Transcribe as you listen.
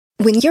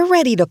When you're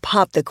ready to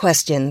pop the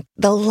question,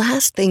 the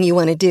last thing you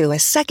want to do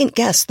is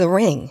second-guess the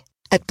ring.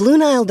 At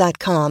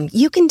BlueNile.com,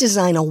 you can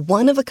design a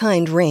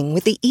one-of-a-kind ring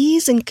with the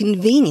ease and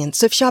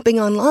convenience of shopping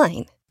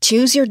online.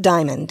 Choose your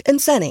diamond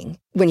and setting.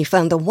 When you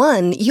find the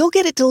one, you'll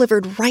get it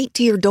delivered right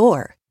to your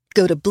door.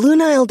 Go to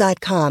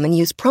BlueNile.com and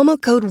use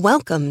promo code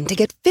WELCOME to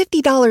get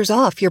 $50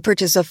 off your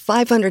purchase of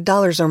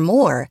 $500 or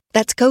more.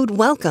 That's code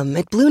WELCOME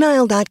at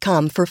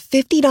BlueNile.com for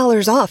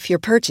 $50 off your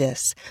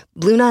purchase.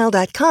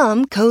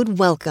 BlueNile.com, code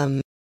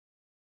WELCOME.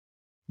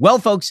 Well,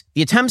 folks,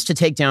 the attempts to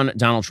take down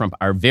Donald Trump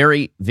are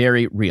very,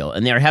 very real,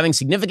 and they are having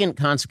significant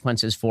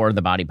consequences for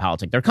the body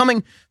politic. They're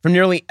coming from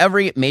nearly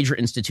every major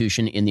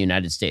institution in the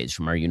United States,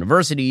 from our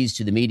universities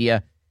to the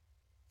media,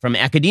 from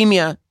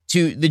academia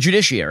to the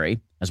judiciary,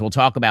 as we'll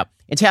talk about.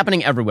 It's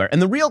happening everywhere. And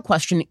the real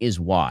question is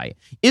why?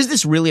 Is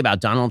this really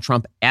about Donald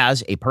Trump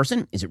as a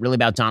person? Is it really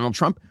about Donald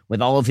Trump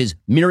with all of his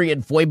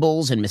myriad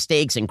foibles and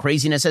mistakes and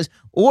crazinesses?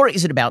 Or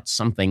is it about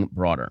something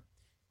broader?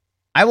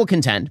 I will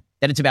contend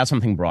that it's about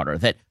something broader,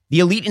 that the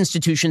elite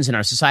institutions in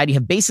our society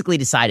have basically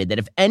decided that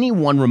if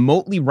anyone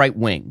remotely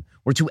right-wing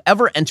were to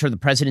ever enter the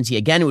presidency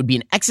again, it would be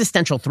an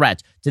existential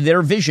threat to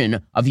their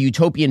vision of a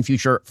utopian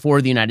future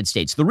for the United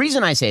States. The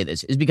reason I say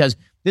this is because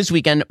this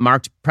weekend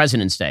marked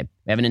President's Day.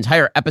 We have an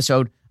entire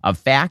episode of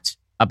Facts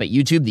up at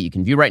YouTube that you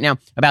can view right now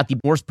about the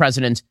worst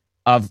president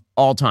of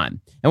all time.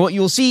 And what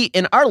you'll see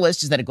in our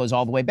list is that it goes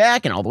all the way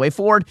back and all the way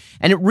forward,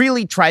 and it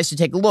really tries to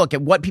take a look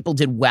at what people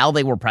did while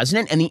they were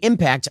president and the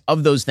impact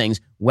of those things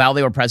while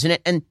they were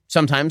president, and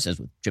sometimes, as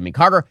with Jimmy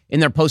Carter, in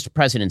their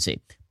post-presidency.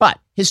 But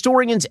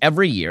historians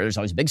every year, there's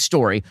always a big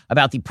story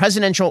about the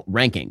presidential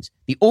rankings,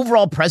 the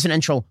overall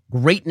presidential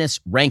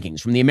greatness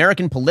rankings from the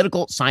American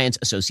Political Science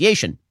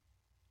Association.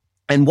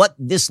 And what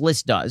this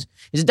list does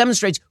is it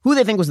demonstrates who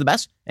they think was the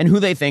best and who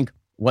they think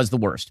was the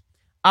worst.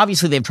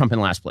 Obviously, they have Trump in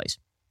last place.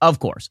 Of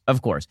course.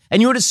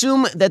 And you would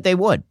assume that they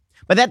would.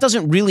 But that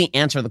doesn't really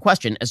answer the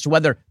question as to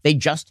whether they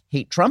just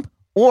hate Trump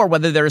or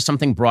whether there is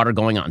something broader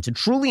going on. To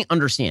truly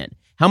understand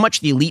how much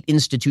the elite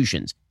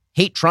institutions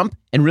hate Trump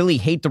and really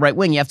hate the right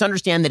wing, you have to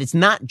understand that it's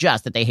not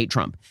just that they hate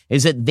Trump.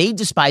 It's that they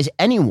despise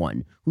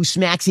anyone who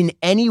smacks in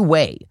any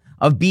way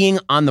of being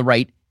on the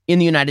right in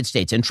the United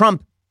States. And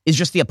Trump is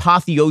just the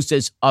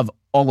apotheosis of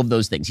all of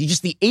those things. He's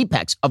just the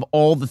apex of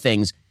all the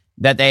things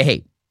that they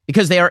hate,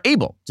 because they are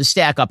able to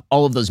stack up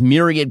all of those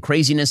myriad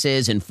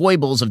crazinesses and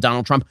foibles of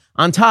Donald Trump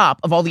on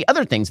top of all the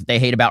other things that they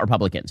hate about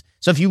Republicans.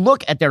 So if you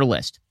look at their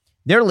list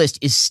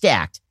is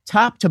stacked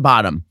top to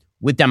bottom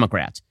with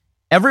Democrats.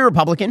 Every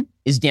Republican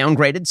is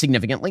downgraded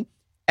significantly.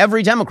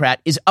 Every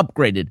Democrat is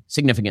upgraded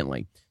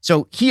significantly.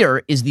 So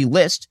here is the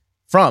list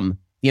from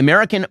the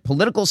American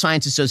Political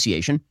Science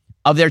Association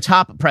of their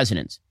top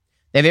presidents.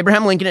 They have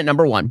Abraham Lincoln at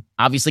number one,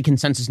 obviously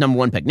consensus number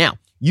one pick. Now,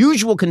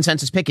 usual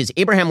consensus pick is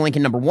Abraham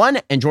Lincoln number one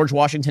and George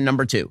Washington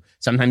number two.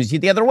 Sometimes you see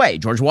it the other way.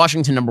 George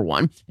Washington number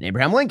one and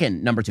Abraham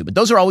Lincoln number two. But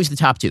those are always the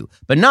top two,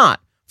 but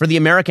not for the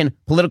American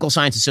Political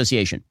Science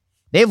Association.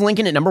 They have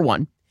Lincoln at number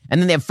one,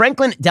 and then they have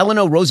Franklin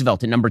Delano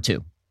Roosevelt at number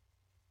two,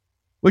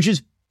 which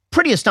is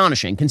pretty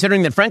astonishing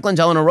considering that Franklin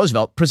Delano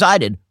Roosevelt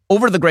presided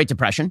over the Great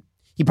Depression.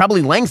 He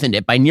probably lengthened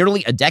it by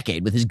nearly a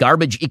decade with his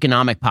garbage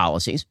economic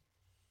policies.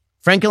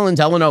 Franklin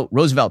Delano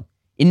Roosevelt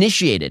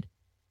initiated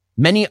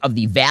many of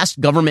the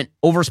vast government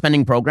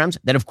overspending programs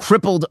that have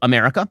crippled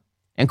America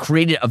and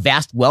created a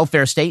vast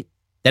welfare state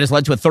that has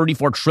led to a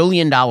 $34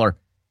 trillion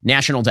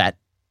national debt.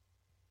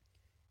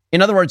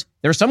 In other words,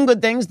 there are some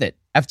good things that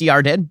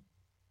FDR did,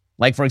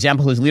 like, for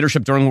example, his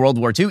leadership during World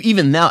War II.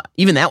 Even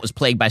that was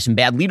plagued by some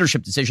bad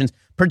leadership decisions,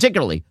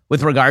 particularly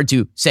with regard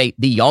to, say,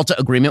 the Yalta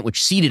Agreement,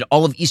 which ceded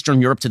all of Eastern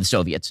Europe to the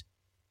Soviets.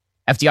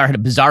 FDR had a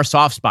bizarre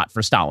soft spot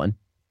for Stalin.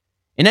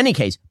 In any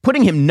case,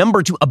 putting him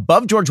number two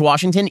above George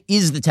Washington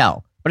is the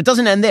tell. But it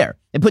doesn't end there.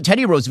 They put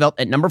Teddy Roosevelt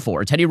at number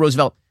four. Teddy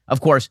Roosevelt, of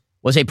course,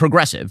 was a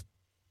progressive.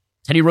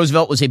 Teddy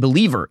Roosevelt was a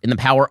believer in the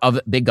power of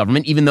big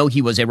government, even though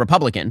he was a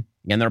Republican.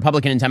 Again, the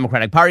Republican and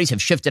Democratic parties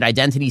have shifted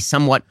identity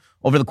somewhat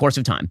over the course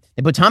of time.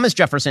 They put Thomas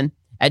Jefferson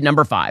at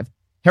number five,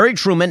 Harry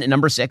Truman at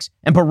number six,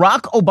 and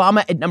Barack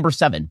Obama at number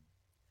seven.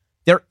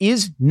 There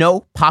is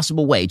no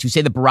possible way to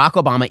say that Barack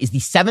Obama is the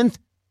seventh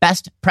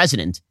best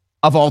president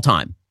of all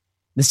time,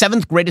 the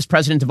seventh greatest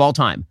president of all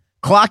time,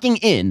 clocking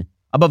in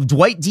above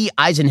Dwight D.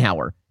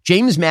 Eisenhower,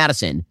 James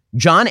Madison,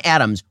 John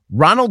Adams,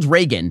 Ronald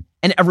Reagan,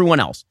 and everyone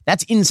else.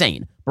 That's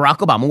insane. Barack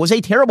Obama was a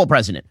terrible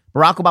president.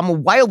 Barack Obama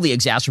wildly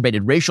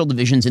exacerbated racial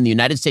divisions in the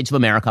United States of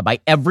America by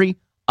every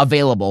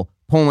available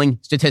polling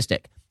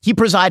statistic. He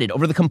presided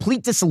over the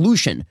complete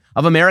dissolution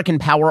of American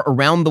power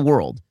around the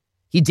world.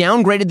 He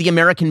downgraded the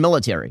American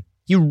military.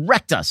 He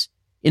wrecked us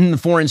in the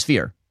foreign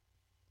sphere.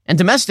 And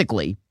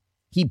domestically,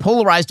 he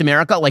polarized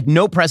America like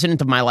no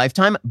president of my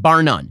lifetime,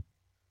 bar none.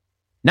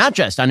 Not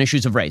just on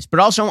issues of race, but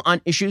also on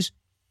issues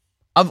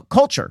of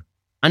culture,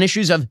 on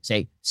issues of,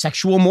 say,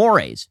 sexual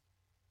mores.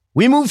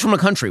 We moved from a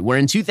country where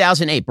in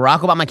 2008, Barack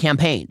Obama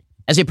campaigned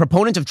as a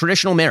proponent of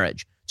traditional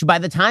marriage to, by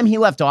the time he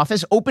left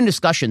office, open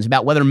discussions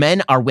about whether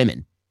men are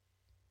women.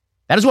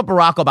 That is what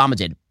Barack Obama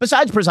did,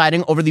 besides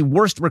presiding over the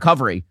worst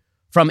recovery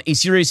from a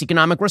serious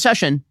economic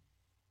recession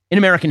in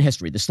American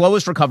history, the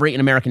slowest recovery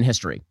in American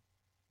history.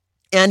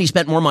 And he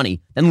spent more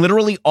money than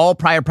literally all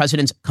prior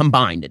presidents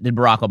combined, did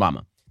Barack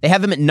Obama. They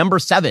have him at number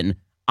 7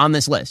 on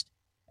this list.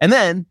 And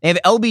then they have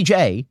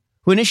LBJ,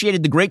 who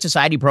initiated the Great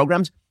Society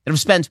programs that have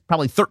spent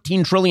probably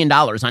 $13 trillion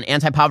on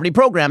anti-poverty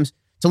programs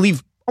to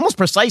leave almost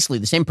precisely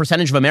the same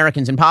percentage of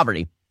Americans in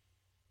poverty.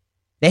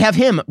 They have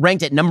him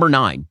ranked at number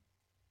 9.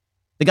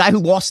 The guy who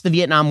lost the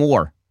Vietnam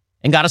War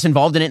and got us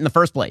involved in it in the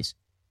first place.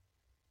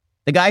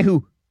 The guy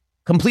who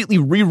completely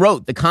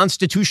rewrote the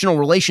constitutional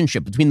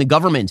relationship between the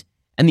government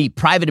and the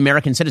private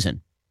American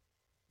citizen.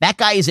 That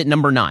guy is at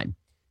number 9.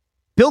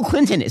 Bill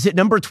Clinton is at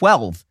number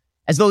 12,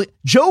 as though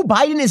Joe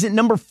Biden is at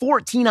number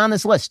 14 on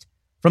this list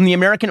from the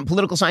American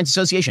Political Science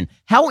Association.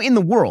 How in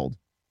the world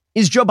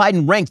is Joe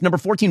Biden ranked number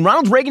 14?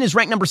 Ronald Reagan is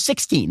ranked number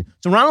 16.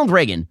 So Ronald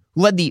Reagan,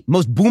 who led the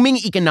most booming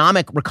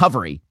economic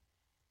recovery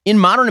in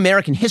modern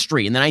American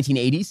history in the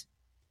 1980s,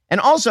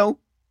 and also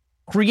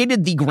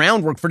created the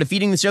groundwork for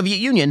defeating the Soviet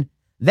Union,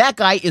 that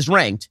guy is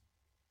ranked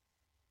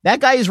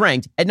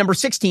at number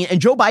 16, and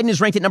Joe Biden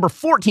is ranked at number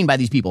 14 by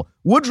these people.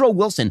 Woodrow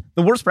Wilson,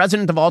 the worst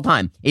president of all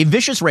time, a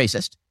vicious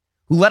racist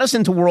who led us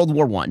into World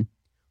War I,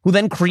 who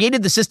then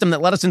created the system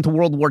that led us into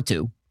World War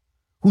II,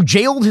 who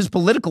jailed his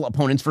political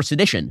opponents for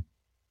sedition.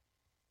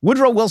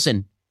 Woodrow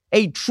Wilson,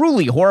 a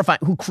truly horrifying,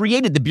 who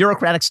created the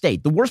bureaucratic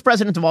state, the worst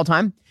president of all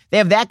time, they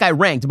have that guy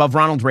ranked above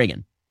Ronald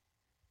Reagan.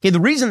 Okay, the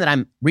reason that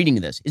I'm reading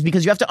this is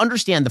because you have to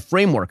understand the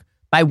framework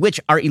by which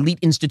our elite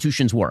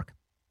institutions work.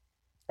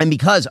 And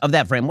because of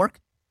that framework,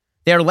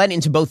 they are led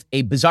into both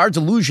a bizarre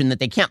delusion that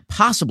they can't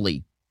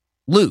possibly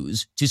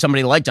lose to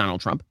somebody like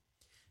Donald Trump,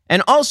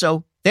 and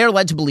also they are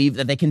led to believe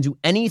that they can do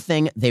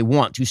anything they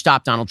want to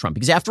stop Donald Trump.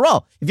 Because after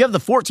all, if you have the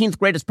 14th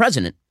greatest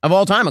president of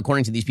all time,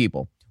 according to these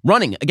people,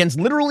 running against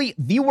literally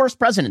the worst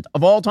president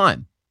of all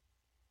time,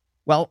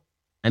 well,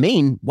 I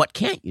mean, what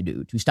can't you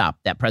do to stop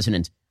that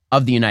president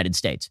of the United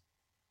States?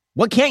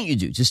 What can't you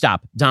do to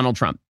stop Donald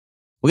Trump?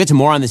 We'll get to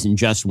more on this in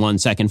just one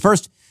second.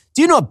 First,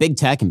 do you know what big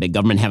tech and big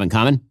government have in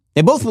common?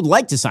 They both would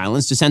like to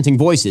silence dissenting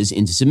voices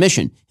into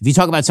submission. If you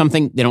talk about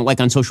something they don't like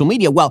on social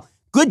media, well,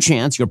 good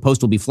chance your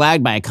post will be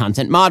flagged by a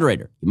content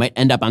moderator. You might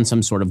end up on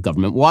some sort of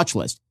government watch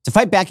list. To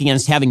fight back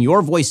against having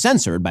your voice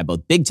censored by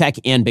both big tech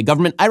and big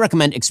government, I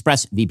recommend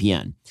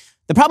ExpressVPN.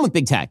 The problem with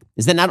big tech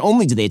is that not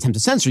only do they attempt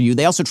to censor you,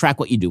 they also track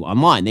what you do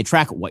online. They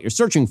track what you're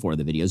searching for,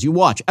 the videos you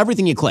watch,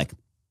 everything you click.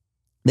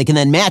 They can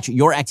then match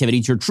your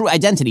activity to your true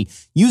identity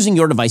using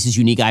your device's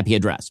unique IP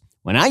address.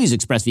 When I use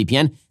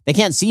ExpressVPN, they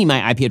can't see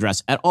my IP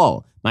address at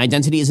all. My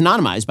identity is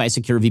anonymized by a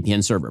secure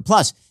VPN server.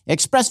 Plus,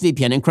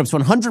 ExpressVPN encrypts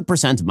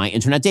 100% of my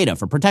internet data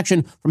for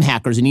protection from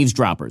hackers and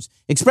eavesdroppers.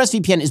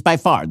 ExpressVPN is by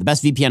far the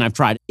best VPN I've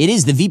tried. It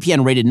is the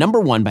VPN rated number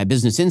 1 by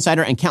Business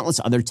Insider and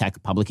countless other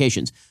tech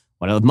publications.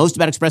 What I love most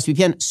about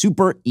ExpressVPN,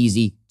 super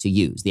easy to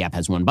use. The app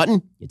has one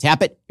button, you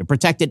tap it, you're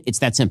protected. It's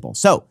that simple.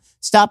 So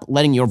stop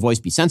letting your voice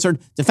be censored.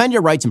 Defend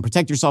your rights and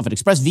protect yourself at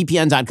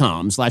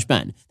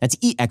expressvpn.com/Ben. That's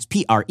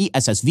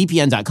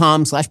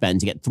expressvpn.com/Ben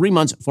to get 3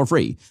 months for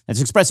free.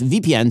 That's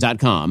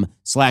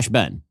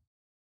expressvpn.com/Ben.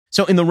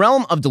 So in the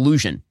realm of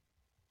delusion,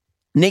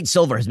 Nate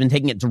Silver has been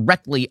taking it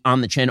directly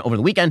on the chin over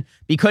the weekend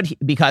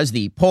because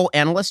the poll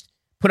analyst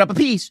put up a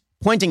piece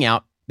pointing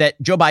out that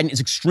Joe Biden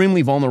is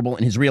extremely vulnerable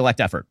in his reelect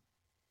effort.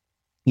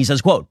 He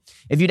says, quote,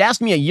 "If you'd asked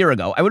me a year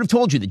ago, I would have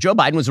told you that Joe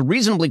Biden was a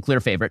reasonably clear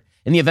favorite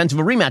in the event of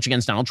a rematch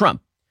against Donald Trump.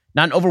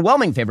 Not an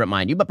overwhelming favorite,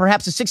 mind you, but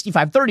perhaps a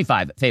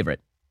 65-35 favorite.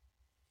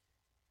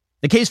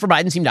 The case for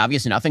Biden seemed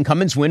obvious enough.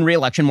 Incumbents win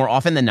re-election more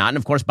often than not. And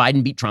of course,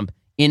 Biden beat Trump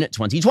in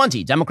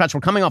 2020. Democrats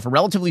were coming off a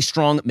relatively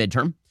strong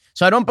midterm.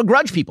 So I don't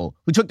begrudge people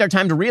who took their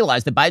time to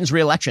realize that Biden's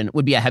re-election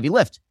would be a heavy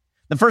lift.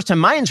 The first time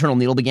my internal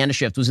needle began to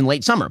shift was in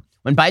late summer,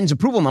 when Biden's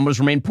approval numbers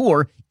remained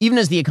poor, even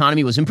as the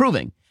economy was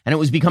improving. And it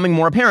was becoming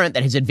more apparent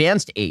that his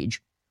advanced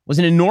age was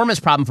an enormous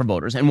problem for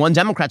voters and one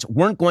Democrats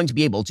weren't going to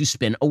be able to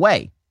spin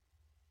away.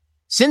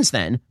 Since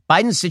then,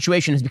 Biden's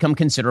situation has become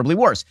considerably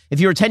worse. If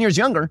you were 10 years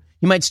younger,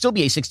 he might still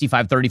be a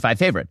 65-35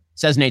 favorite,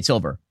 says Nate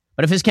Silver.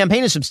 But if his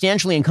campaign is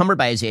substantially encumbered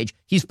by his age,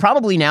 he's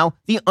probably now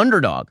the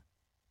underdog.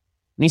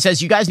 And he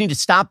says, you guys need to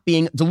stop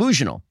being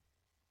delusional.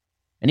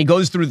 And he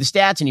goes through the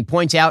stats and he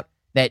points out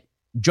that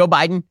Joe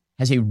Biden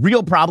has a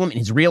real problem in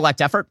his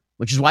reelect effort,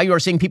 which is why you are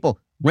seeing people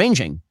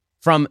ranging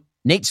from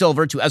Nate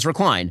Silver to Ezra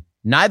Klein,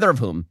 neither of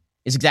whom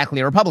is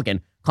exactly a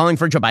Republican, calling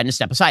for Joe Biden to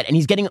step aside. And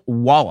he's getting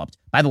walloped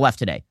by the left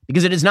today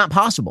because it is not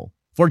possible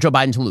for Joe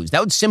Biden to lose.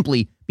 That would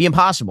simply be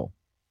impossible.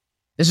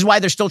 This is why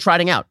they're still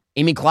trotting out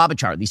Amy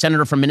Klobuchar, the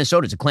senator from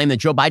Minnesota, to claim that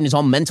Joe Biden is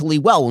all mentally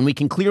well when we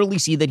can clearly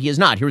see that he is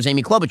not. Here's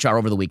Amy Klobuchar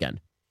over the weekend.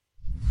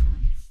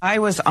 I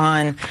was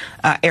on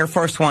Air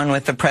Force One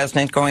with the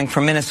president going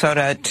from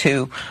Minnesota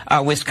to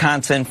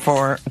Wisconsin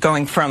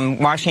going from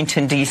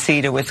Washington,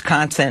 D.C. to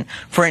Wisconsin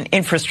for an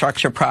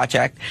infrastructure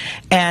project.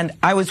 And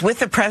I was with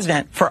the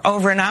president for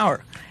over an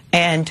hour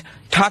and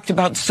talked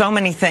about so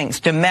many things,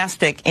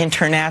 domestic,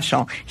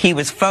 international. He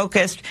was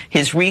focused.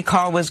 His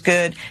recall was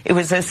good. It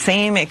was the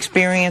same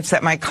experience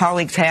that my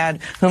colleagues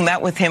had who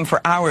met with him for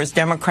hours,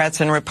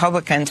 Democrats and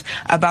Republicans,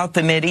 about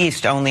the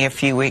Mideast only a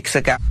few weeks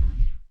ago.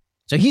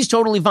 So he's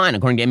totally fine,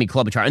 according to Amy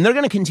Klobuchar. And they're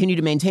going to continue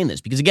to maintain this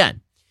because, again,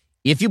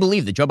 if you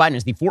believe that Joe Biden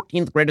is the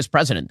 14th greatest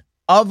president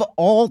of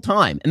all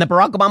time and that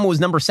Barack Obama was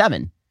number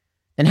 7,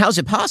 then how's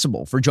it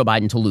possible for Joe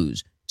Biden to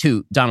lose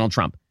to Donald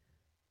Trump?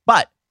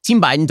 But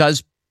Team Biden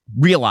does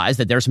realize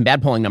that there are some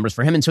bad polling numbers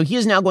for him, and so he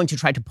is now going to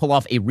try to pull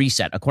off a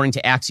reset, according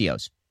to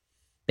Axios.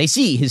 They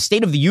see his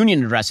State of the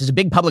Union address as a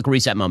big public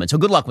reset moment, so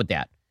good luck with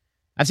that.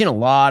 I've seen a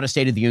lot of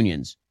State of the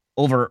Unions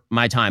over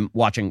my time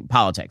watching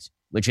politics,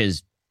 which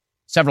is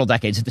several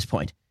decades at this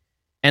point.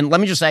 And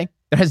let me just say,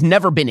 there has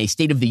never been a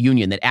State of the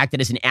Union that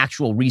acted as an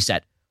actual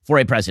reset for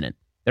a president.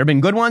 There have been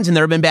good ones and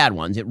there have been bad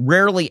ones. It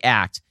rarely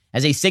acts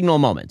as a signal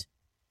moment.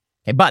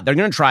 Okay, but they're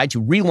going to try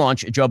to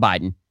relaunch Joe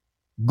Biden.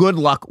 Good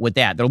luck with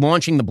that. They're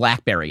launching the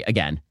BlackBerry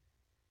again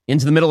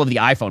into the middle of the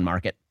iPhone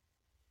market.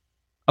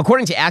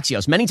 According to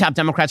Axios, many top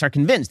Democrats are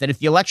convinced that if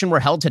the election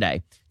were held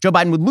today, Joe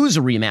Biden would lose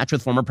a rematch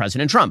with former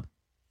President Trump.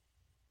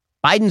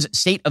 Biden's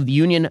State of the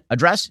Union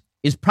address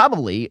is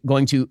probably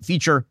going to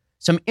feature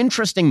some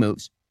interesting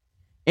moves,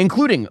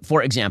 including,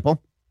 for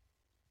example,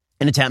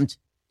 an attempt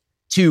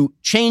to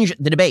change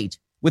the debate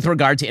with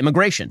regard to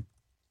immigration.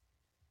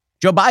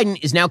 Joe Biden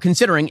is now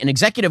considering an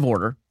executive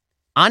order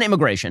on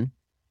immigration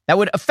that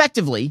would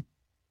effectively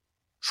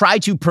try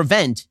to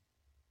prevent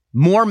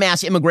more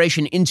mass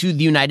immigration into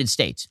the United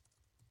States.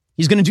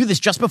 He's going to do this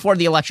just before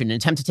the election in an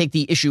attempt to take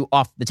the issue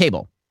off the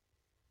table.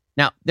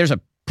 Now, there's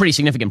a pretty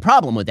significant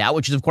problem with that,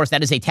 which is, of course,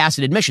 that is a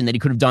tacit admission that he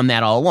could have done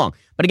that all along.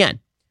 But again,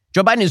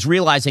 Joe Biden is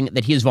realizing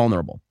that he is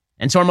vulnerable,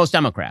 and so are most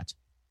Democrats,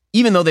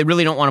 even though they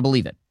really don't want to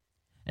believe it.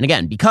 And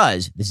again,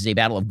 because this is a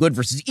battle of good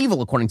versus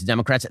evil, according to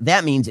Democrats,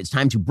 that means it's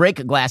time to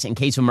break glass in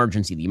case of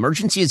emergency. The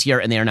emergency is here,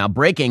 and they are now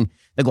breaking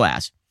the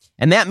glass.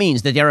 And that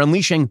means that they are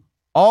unleashing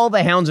all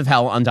the hounds of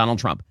hell on Donald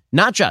Trump,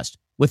 not just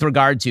with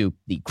regard to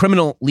the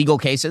criminal legal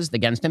cases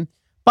against him,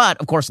 but,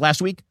 of course,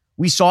 last week,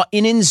 we saw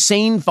an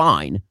insane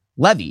fine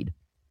levied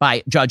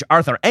by Judge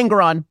Arthur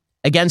Engoron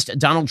against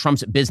Donald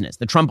Trump's business,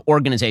 the Trump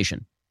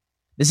Organization.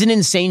 This is an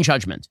insane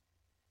judgment.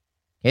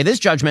 Okay, this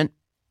judgment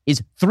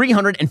is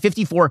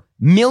 $354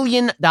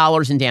 million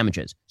in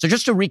damages. So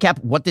just to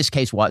recap what this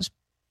case was,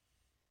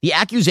 the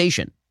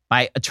accusation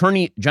by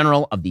Attorney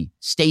General of the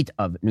state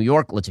of New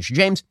York, Letitia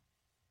James,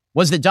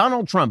 was that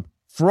Donald Trump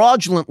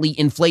fraudulently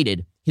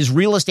inflated his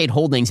real estate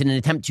holdings in an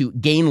attempt to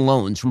gain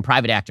loans from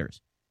private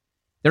actors.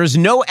 There is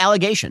no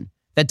allegation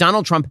that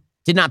Donald Trump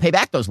did not pay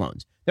back those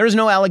loans. There is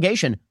no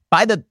allegation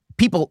by the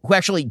people who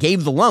actually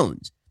gave the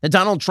loans that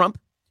Donald Trump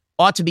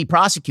ought to be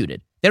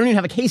prosecuted. They don't even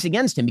have a case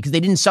against him because they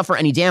didn't suffer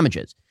any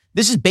damages.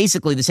 This is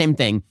basically the same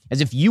thing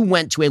as if you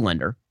went to a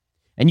lender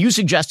and you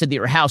suggested that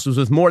your house was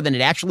worth more than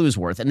it actually was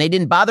worth, and they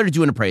didn't bother to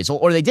do an appraisal,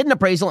 or they did an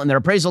appraisal and their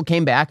appraisal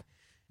came back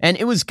and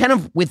it was kind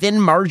of within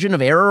margin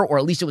of error, or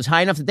at least it was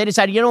high enough that they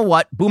decided, you know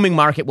what, booming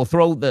market, will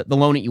throw the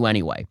loan at you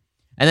anyway.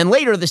 And then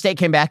later the state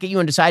came back at you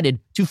and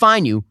decided to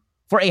fine you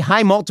for a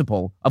high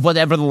multiple of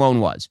whatever the loan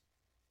was.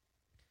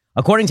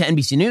 According to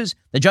NBC News,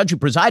 the judge who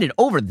presided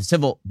over the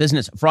civil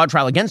business fraud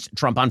trial against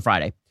Trump on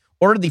Friday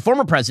ordered the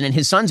former president,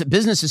 his son's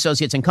business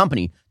associates and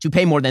company to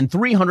pay more than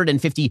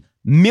 $350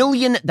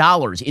 million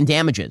in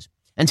damages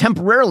and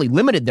temporarily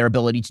limited their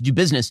ability to do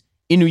business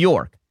in New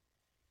York.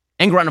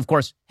 Engoron, of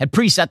course, had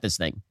preset this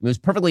thing. It was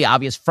perfectly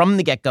obvious from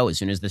the get-go as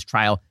soon as this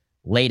trial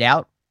laid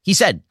out. He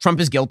said Trump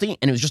is guilty,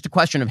 and it was just a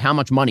question of how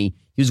much money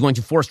he was going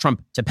to force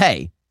Trump to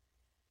pay.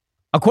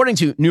 According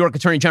to New York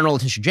Attorney General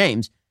Letitia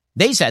James,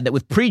 they said that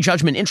with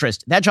pre-judgment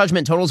interest, that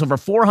judgment totals over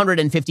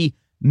 $450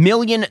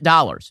 million.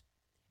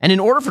 And in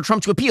order for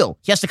Trump to appeal,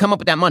 he has to come up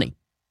with that money.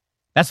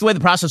 That's the way the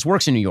process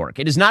works in New York.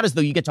 It is not as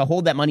though you get to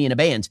hold that money in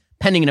abeyance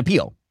pending an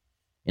appeal.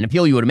 An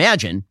appeal, you would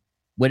imagine,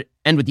 would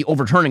end with the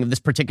overturning of this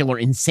particular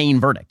insane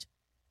verdict.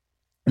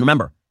 And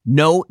remember,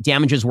 no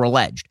damages were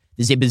alleged.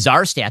 This is a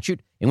bizarre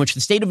statute in which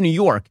the state of New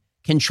York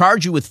can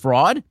charge you with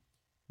fraud,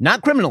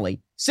 not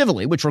criminally,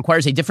 civilly, which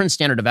requires a different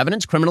standard of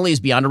evidence. Criminally is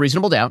beyond a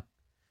reasonable doubt.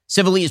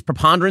 Civilly is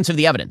preponderance of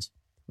the evidence,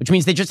 which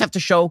means they just have to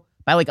show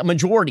by like a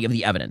majority of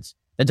the evidence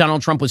that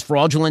Donald Trump was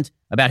fraudulent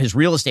about his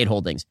real estate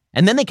holdings.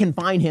 And then they can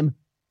fine him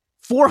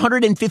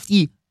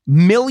 $450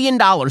 million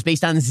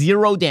based on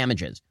zero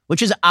damages,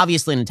 which is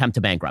obviously an attempt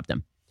to bankrupt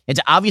him.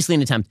 It's obviously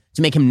an attempt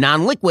to make him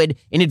non-liquid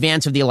in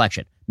advance of the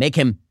election, make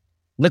him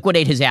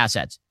liquidate his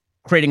assets,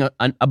 creating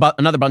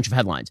another bunch of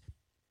headlines,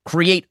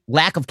 create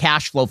lack of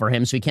cash flow for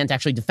him so he can't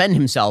actually defend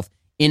himself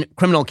in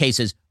criminal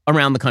cases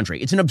around the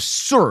country. It's an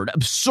absurd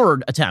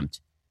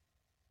attempt.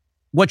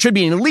 What should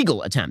be an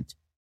illegal attempt.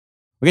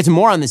 We'll get to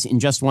more on this in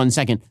just 1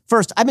 second.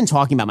 First, I've been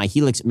talking about my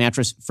Helix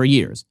mattress for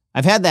years.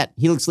 I've had that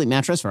Helix sleep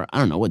mattress for,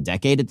 a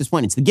decade at this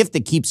point. It's the gift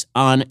that keeps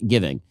on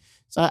giving.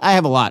 So I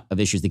have a lot of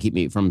issues that keep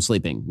me from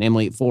sleeping,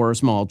 namely 4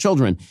 small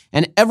children.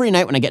 And every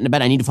night when I get into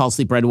bed, I need to fall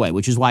asleep right away,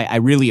 which is why I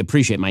really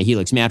appreciate my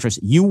Helix mattress.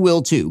 You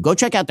will too. Go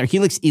check out their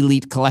Helix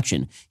Elite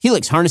collection.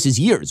 Helix harnesses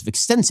years of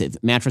extensive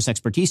mattress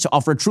expertise to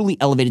offer a truly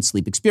elevated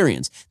sleep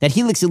experience. That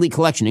Helix Elite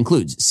collection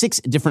includes 6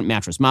 different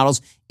mattress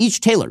models,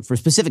 each tailored for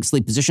specific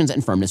sleep positions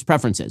and firmness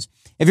preferences.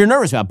 If you're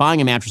nervous about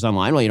buying a mattress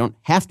online, well, you don't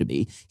have to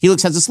be.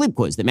 Helix has a sleep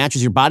quiz that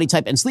matches your body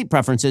type and sleep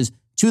preferences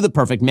to the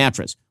perfect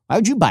mattress. Why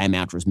would you buy a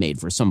mattress made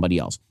for somebody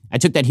else? I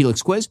took that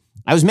Helix quiz.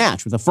 I was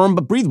matched with a firm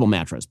but breathable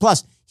mattress.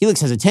 Plus,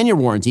 Helix has a 10-year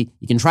warranty.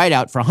 You can try it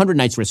out for 100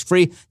 nights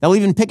risk-free. They'll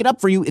even pick it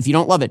up for you if you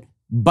don't love it,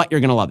 but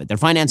you're going to love it. Their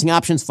financing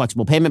options,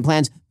 flexible payment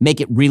plans,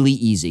 make it really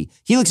easy.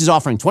 Helix is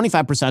offering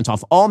 25%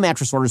 off all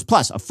mattress orders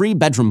plus a free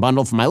bedroom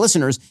bundle for my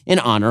listeners in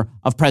honor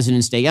of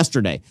President's Day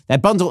yesterday.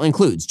 That bundle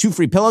includes 2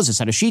 free pillows, a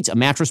set of sheets, a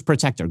mattress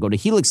protector. Go to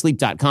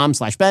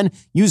helixsleep.com/Ben.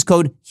 Use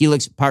code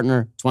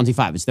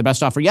HelixPartner25. It's their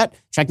best offer yet.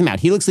 Check them out.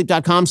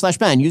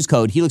 helixsleep.com/Ben. Use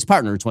code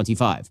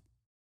HelixPartner25.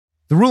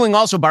 The ruling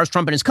also bars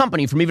Trump and his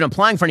company from even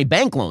applying for any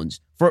bank loans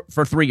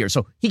for 3 years.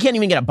 So he can't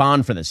even get a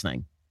bond for this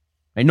thing.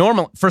 Right?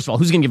 First of all,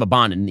 who's going to give a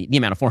bond in the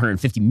amount of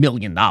 $450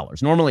 million?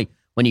 Normally,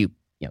 when you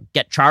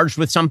get charged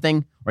with something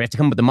or you have to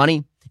come up with the money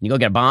and you go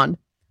get a bond,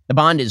 the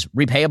bond is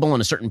repayable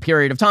in a certain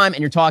period of time,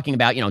 and you're talking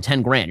about,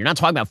 $10,000. You're not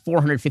talking about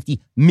 $450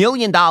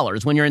 million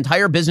when your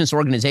entire business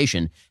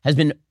organization has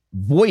been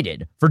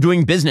voided for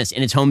doing business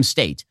in its home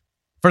state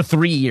for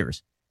 3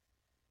 years,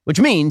 which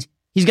means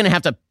he's going to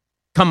have to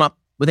come up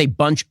with a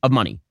bunch of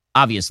money,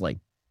 obviously.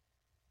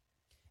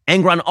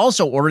 Angron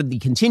also ordered the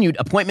continued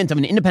appointment of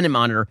an independent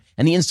monitor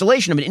and the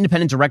installation of an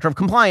independent director of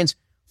compliance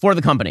for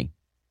the company.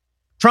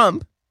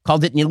 Trump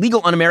called it an illegal,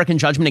 un-American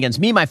judgment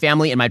against me, my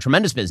family, and my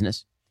tremendous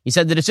business. He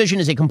said the decision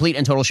is a complete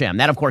and total sham.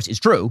 That, of course, is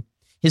true.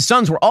 His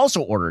sons were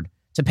also ordered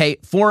to pay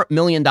 $4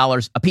 million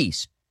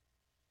apiece.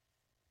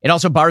 It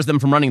also bars them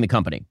from running the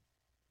company.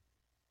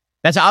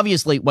 That's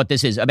obviously what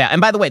this is about.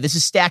 And by the way, this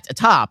is stacked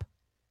atop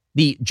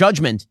the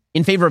judgment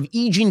in favor of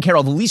E. Jean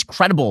Carroll, the least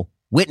credible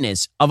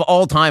witness of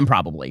all time,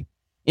 probably,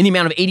 in the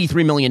amount of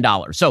 $83 million.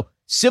 So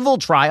civil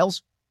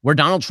trials where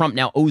Donald Trump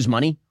now owes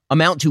money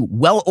amount to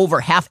well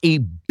over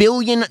 $500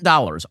 million.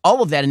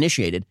 All of that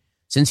initiated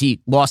since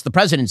he lost the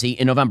presidency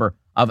in November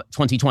of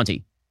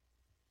 2020.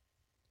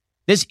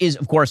 This is,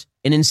 of course,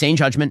 an insane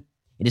judgment.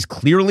 It is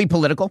clearly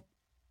political.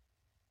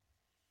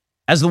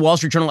 As the Wall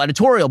Street Journal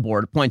editorial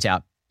board points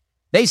out,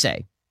 they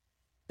say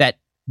that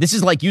this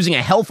is like using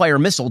a Hellfire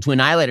missile to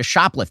annihilate a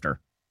shoplifter.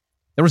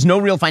 There was no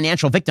real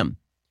financial victim.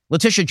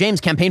 Letitia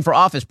James campaigned for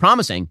office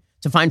promising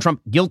to find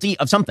Trump guilty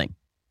of something.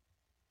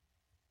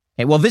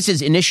 Okay, well, this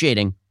is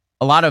initiating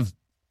a lot of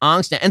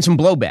angst and some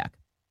blowback.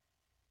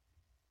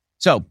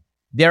 So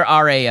there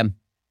are a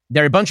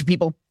bunch of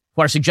people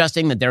who are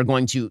suggesting that they're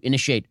going to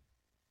initiate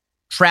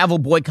travel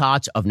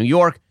boycotts of New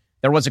York.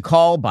 There was a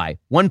call by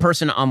one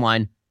person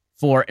online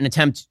for an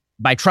attempt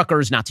by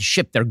truckers not to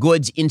ship their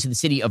goods into the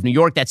city of New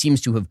York. That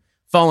seems to have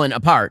fallen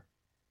apart.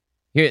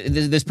 Here,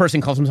 this person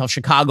calls himself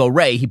Chicago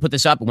Ray. He put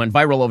this up and went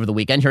viral over the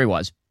weekend. Here he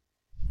was.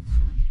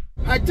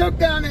 I took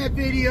down that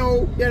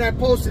video that I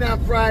posted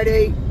on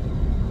Friday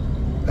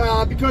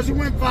because it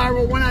went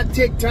viral, went on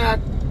TikTok.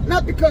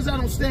 Not because I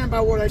don't stand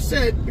by what I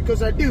said,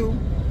 because I do,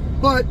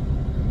 but,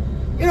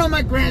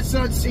 my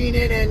grandson seen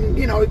it and,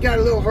 he got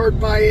a little hurt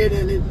by it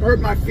and it hurt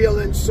my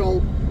feelings. So,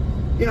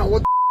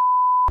 what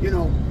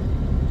the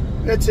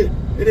that's it.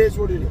 It is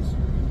what it is.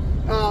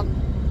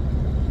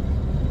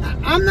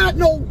 I'm not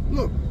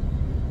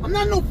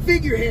no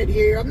figurehead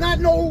here. I'm not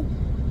no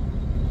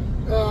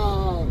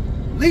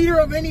leader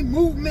of any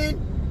movement.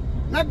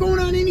 Not going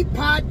on any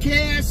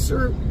podcasts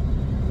or,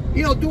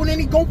 doing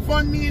any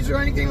GoFundMes or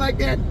anything like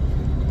that.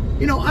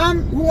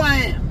 I'm who I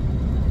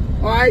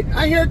am. All right?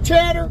 I hear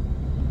chatter.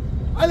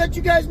 I let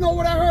you guys know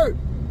what I heard.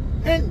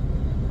 And,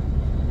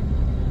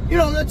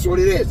 that's what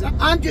it is.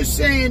 I'm just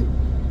saying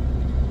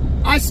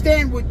I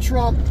stand with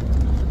Trump.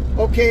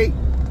 Okay?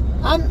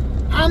 I'm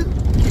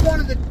one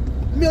of the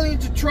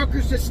millions of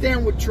truckers that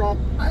stand with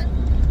Trump.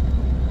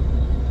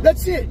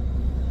 That's it.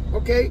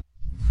 Okay?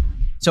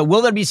 So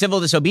will there be civil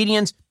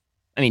disobedience?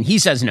 I mean, he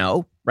says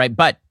no, right?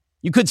 But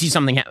you could see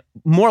something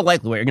more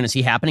likely what you're going to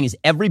see happening is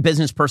every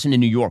business person in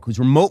New York who's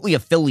remotely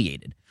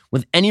affiliated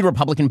with any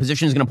Republican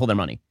position is going to pull their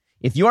money.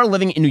 If you are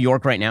living in New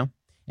York right now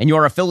and you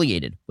are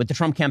affiliated with the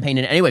Trump campaign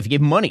in any way, if you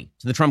gave money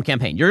to the Trump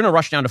campaign, you're going to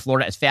rush down to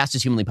Florida as fast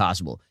as humanly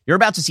possible. You're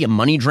about to see a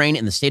money drain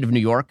in the state of New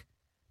York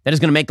that is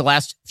going to make the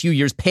last few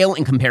years pale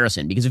in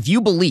comparison. Because if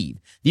you believe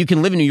that you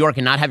can live in New York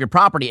and not have your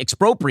property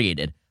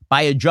expropriated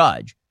by a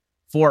judge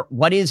for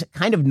what is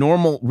kind of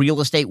normal real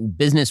estate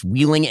business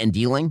wheeling and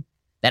dealing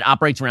that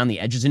operates around the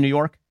edges in New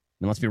York,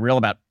 and let's be real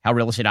about how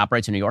real estate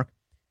operates in New York,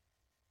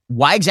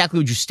 why exactly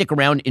would you stick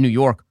around in New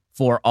York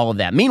for all of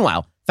that?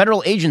 Meanwhile,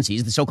 federal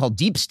agencies, the so-called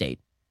deep state,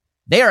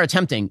 they are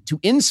attempting to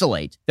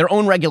insulate their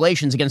own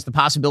regulations against the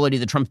possibility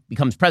that Trump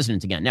becomes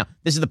president again. Now,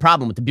 this is the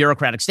problem with the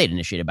bureaucratic state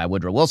initiated by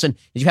Woodrow Wilson,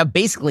 is you have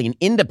basically an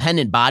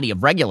independent body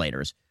of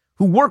regulators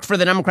who work for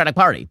the Democratic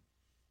Party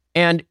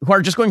and who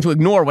are just going to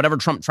ignore whatever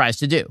Trump tries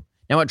to do.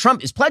 Now, what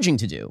Trump is pledging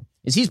to do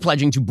is he's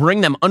pledging to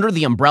bring them under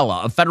the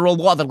umbrella of federal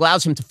law that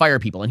allows him to fire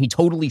people, and he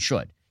totally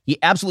should. He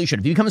absolutely should.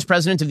 If he becomes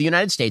president of the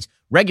United States,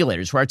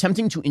 regulators who are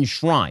attempting to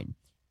enshrine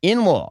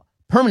in law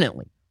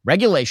permanently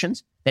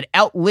regulations that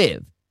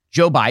outlive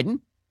Joe Biden,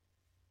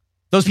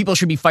 those people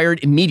should be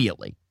fired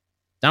immediately.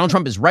 Donald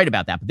Trump is right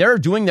about that, but they're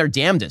doing their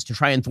damnedest to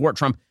try and thwart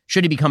Trump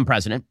should he become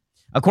president.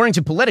 According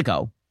to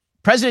Politico,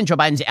 President Joe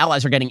Biden's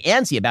allies are getting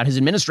antsy about his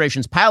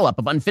administration's pileup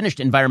of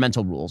unfinished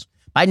environmental rules.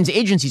 Biden's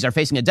agencies are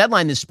facing a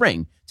deadline this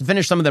spring to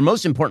finish some of their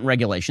most important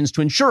regulations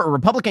to ensure a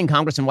Republican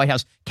Congress and White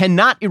House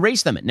cannot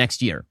erase them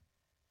next year.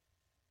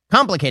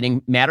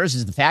 Complicating matters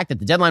is the fact that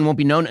the deadline won't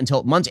be known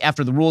until months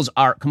after the rules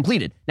are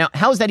completed. Now,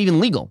 how is that even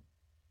legal?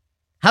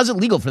 How's it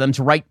legal for them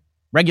to write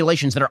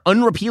regulations that are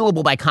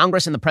unrepealable by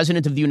Congress and the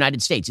President of the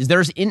United States? Is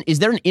there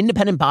an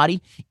independent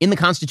body in the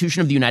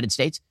Constitution of the United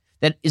States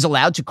that is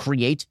allowed to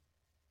create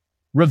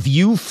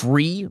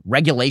review-free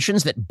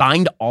regulations that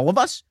bind all of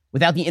us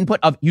without the input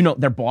of,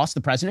 their boss,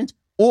 the president,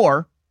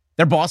 or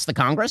their boss, the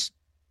Congress?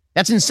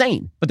 That's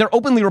insane. But they're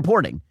openly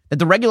reporting that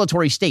the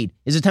regulatory state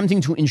is attempting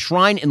to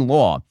enshrine in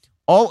law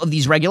all of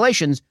these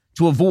regulations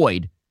to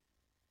avoid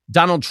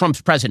Donald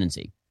Trump's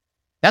presidency.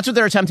 That's what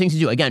they're attempting to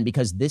do, again,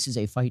 because this is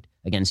a fight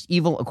against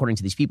evil, according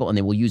to these people, and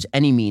they will use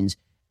any means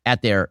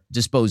at their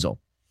disposal.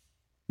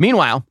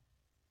 Meanwhile,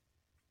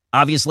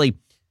 obviously,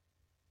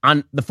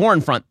 on the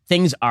foreign front,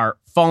 things are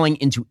falling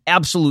into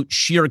absolute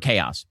sheer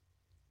chaos.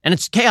 And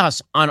it's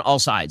chaos on all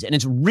sides, and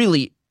it's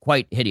really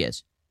quite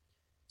hideous.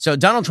 So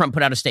Donald Trump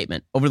put out a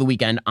statement over the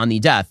weekend on the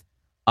death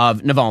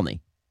of Navalny,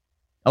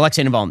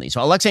 Alexei Navalny.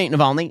 So Alexei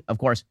Navalny, of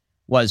course,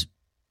 was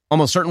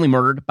almost certainly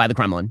murdered by the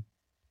Kremlin.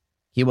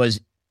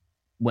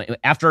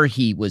 After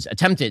he was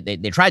attempted,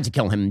 they tried to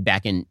kill him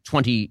back in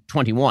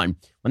 2021.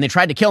 When they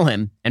tried to kill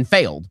him and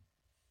failed,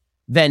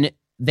 they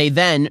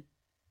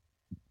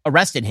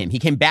arrested him. He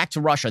came back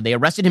to Russia. They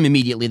arrested him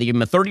immediately. They gave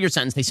him a 30-year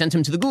sentence. They sent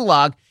him to the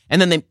Gulag,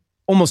 and then they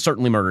almost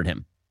certainly murdered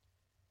him.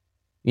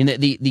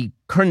 The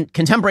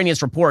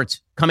contemporaneous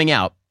reports coming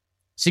out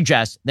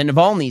suggest that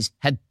Navalny's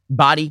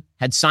body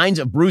had signs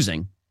of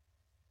bruising.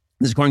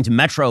 This is according to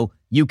Metro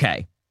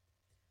UK.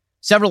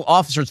 Several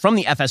officers from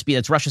the FSB,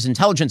 that's Russia's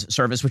intelligence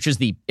service, which is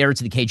the heir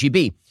to the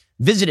KGB,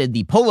 visited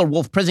the Polar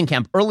Wolf prison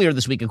camp earlier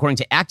this week, according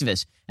to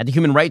activists at the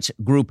human rights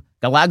group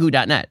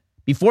Galagu.net,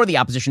 before the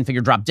opposition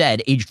figure dropped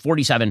dead, aged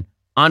 47,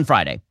 on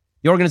Friday.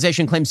 The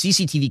organization claims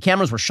CCTV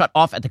cameras were shut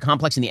off at the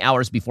complex in the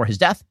hours before his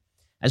death,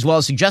 as well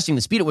as suggesting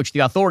the speed at which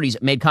the authorities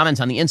made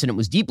comments on the incident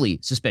was deeply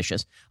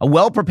suspicious. A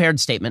well-prepared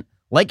statement,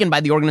 likened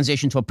by the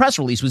organization to a press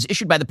release, was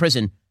issued by the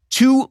prison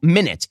 2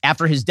 minutes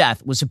after his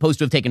death was supposed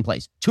to have taken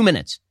place. 2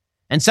 minutes.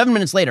 And 7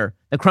 minutes later,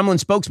 the Kremlin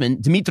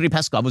spokesman, Dmitry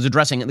Peskov, was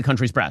addressing the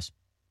country's press.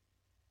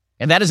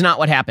 And that is not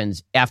what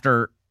happens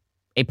after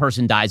a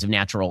person dies of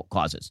natural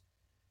causes.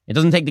 It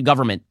doesn't take the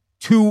government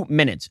 2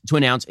 minutes to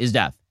announce his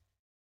death.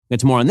 We'll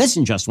get to more on this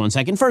in just 1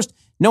 second. First,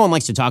 no one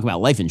likes to talk about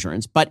life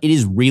insurance, but it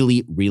is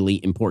really, really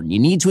important. You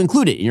need to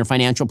include it in your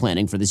financial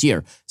planning for this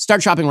year.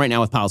 Start shopping right now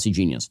with Policy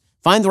Genius.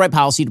 Find the right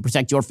policy to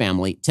protect your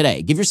family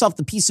today. Give yourself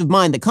the peace of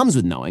mind that comes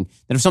with knowing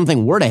that if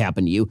something were to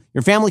happen to you,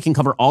 your family can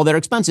cover all their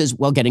expenses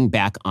while getting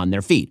back on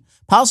their feet.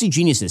 Policy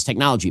Genius's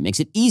technology makes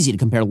it easy to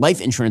compare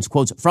life insurance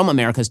quotes from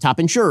America's top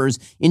insurers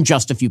in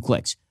just a few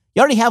clicks. You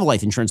already have a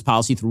life insurance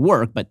policy through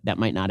work, but that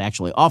might not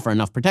actually offer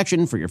enough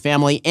protection for your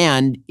family.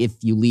 And if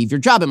you leave your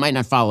job, it might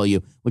not follow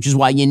you, which is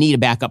why you need a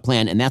backup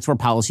plan. And that's where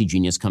Policy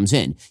Genius comes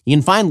in. You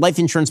can find life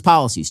insurance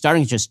policies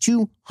starting at just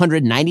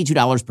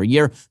 $292 per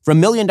year for $1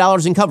 million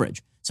in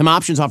coverage. Some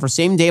options offer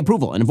same-day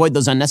approval and avoid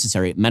those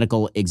unnecessary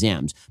medical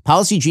exams.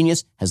 Policy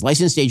Genius has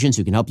licensed agents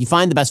who can help you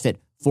find the best fit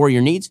for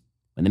your needs.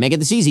 When they make it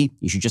this easy,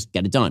 you should just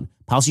get it done.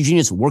 Policy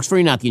Genius works for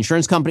you, not the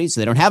insurance company, so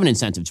they don't have an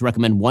incentive to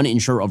recommend one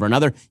insurer over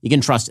another. You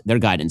can trust their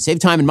guidance. Save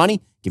time and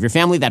money. Give your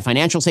family that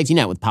financial safety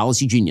net with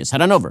Policy Genius.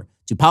 Head on over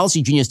to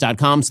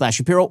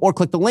policygenius.com/Shapiro or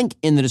click the link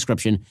in the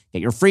description.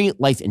 Get your free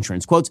life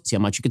insurance quotes. See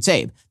how much you could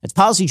save. That's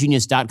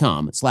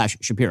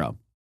policygenius.com/Shapiro.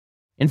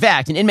 In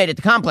fact, an inmate at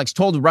the complex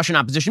told Russian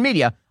opposition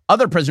media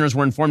other prisoners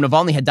were informed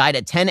Navalny had died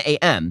at 10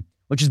 a.m.,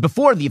 which is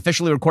before the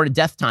officially recorded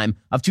death time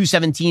of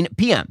 2:17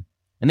 p.m.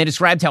 And they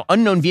described how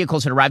unknown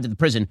vehicles had arrived at the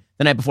prison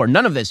the night before.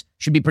 None of this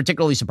should be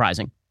particularly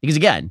surprising because,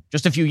 again,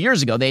 just a few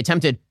years ago, they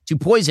attempted to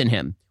poison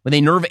him with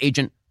a nerve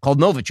agent called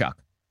Novichok.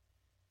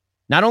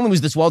 Not only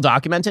was this well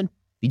documented,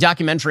 the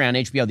documentary on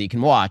HBO that you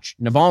can watch,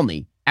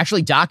 Navalny,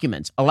 actually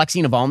documents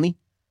Alexei Navalny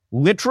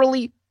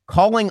literally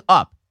calling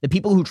up the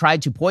people who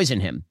tried to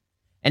poison him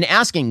and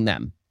asking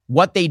them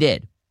what they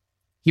did.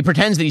 He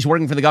pretends that he's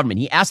working for the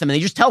government. He asks them, and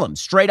they just tell him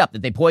straight up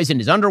that they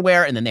poisoned his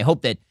underwear, and then they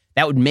hope that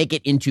would make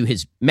it into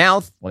his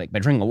mouth, like by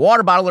drinking a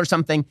water bottle or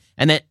something,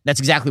 and that's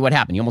exactly what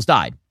happened. He almost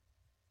died.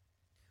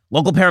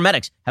 Local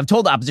paramedics have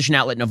told the opposition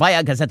outlet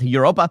Novaya Gazeta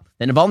Europa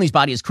that Navalny's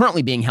body is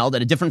currently being held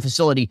at a different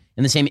facility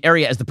in the same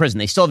area as the prison.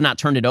 They still have not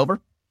turned it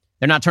over.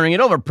 They're not turning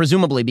it over,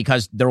 presumably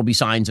because there will be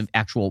signs of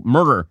actual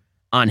murder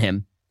on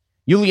him.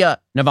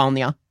 Yulia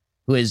Navalny,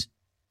 who is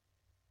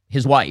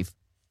his wife,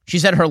 she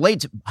said her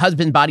late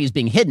husband's body is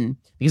being hidden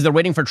because they're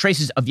waiting for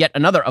traces of yet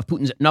another of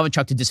Putin's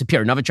Novichok to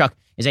disappear. Novichok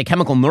is a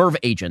chemical nerve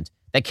agent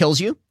that kills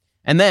you,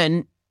 and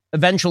then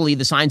eventually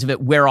the signs of it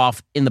wear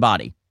off in the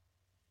body.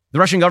 The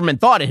Russian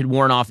government thought it had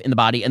worn off in the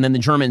body, and then the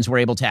Germans were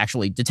able to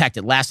actually detect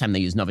it last time they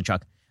used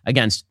Novichok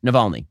against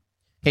Navalny.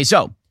 Okay,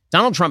 so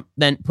Donald Trump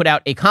then put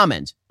out a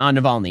comment on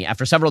Navalny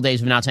after several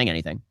days of not saying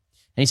anything.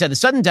 And he said, the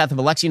sudden death of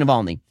Alexei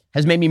Navalny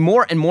has made me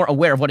more and more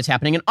aware of what is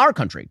happening in our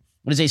country.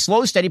 It is a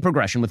slow, steady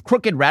progression with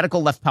crooked,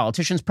 radical left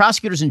politicians,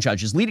 prosecutors, and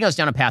judges leading us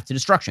down a path to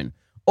destruction.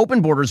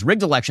 Open borders,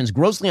 rigged elections,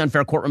 grossly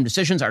unfair courtroom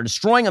decisions are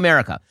destroying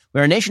America.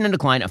 We are a nation in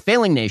decline, a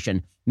failing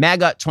nation.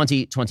 MAGA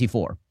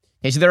 2024.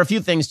 Okay, so there are a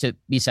few things to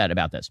be said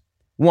about this.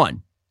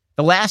 One,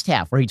 the last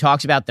half where he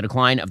talks about the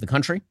decline of the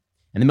country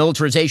and the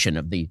militarization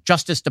of the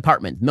Justice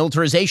Department,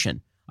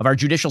 militarization of our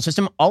judicial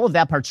system, all of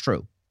that part's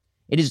true.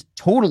 It is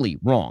totally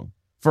wrong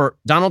for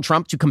Donald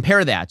Trump to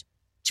compare that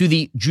to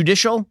the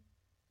judicial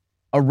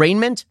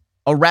arraignment,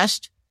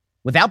 arrest,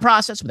 without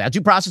process, without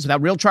due process,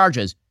 without real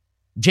charges,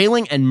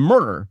 jailing and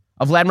murder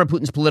of Vladimir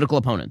Putin's political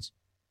opponents.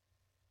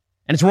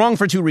 And it's wrong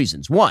for two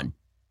reasons. One,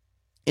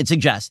 it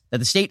suggests that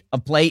the state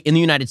of play in the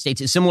United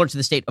States is similar to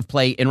the state of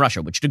play in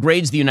Russia, which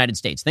degrades the United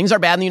States. Things are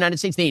bad in the United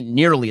States. They ain't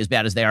nearly as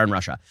bad as they are in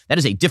Russia. That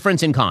is a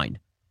difference in kind.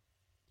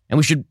 And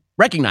we should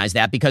recognize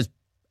that because,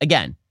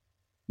 again,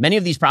 many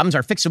of these problems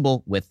are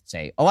fixable with,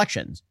 say,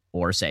 elections,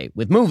 or, say,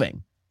 with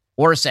moving,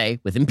 or, say,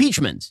 with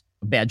impeachments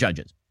of bad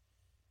judges.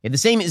 The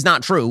same is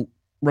not true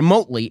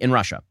remotely in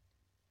Russia.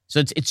 So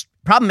it's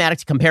problematic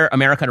to compare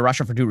America to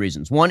Russia for two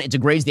reasons. One, it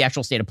degrades the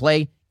actual state of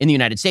play in the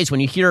United States.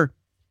 When you hear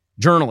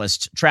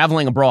journalists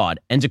traveling abroad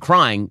and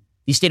decrying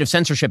the state of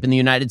censorship in the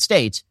United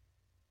States,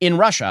 in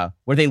Russia,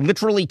 where they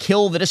literally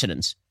kill the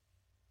dissidents,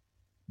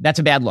 that's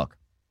a bad look.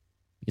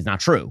 It's not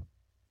true.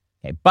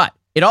 Okay, but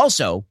it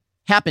also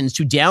happens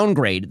to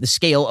downgrade the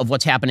scale of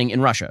what's happening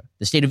in Russia,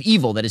 the state of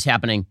evil that is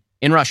happening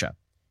in Russia.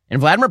 And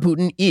Vladimir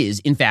Putin is,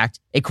 in fact,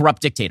 a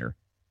corrupt dictator.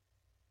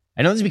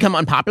 I know this has become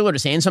unpopular to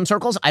say in some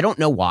circles. I don't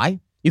know why.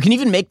 You can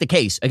even make the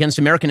case against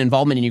American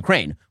involvement in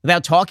Ukraine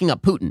without talking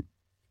up Putin.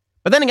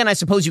 But then again, I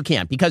suppose you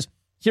can't, because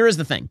here is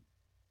the thing.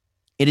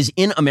 It is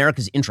in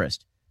America's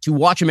interest to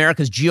watch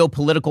America's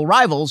geopolitical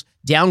rivals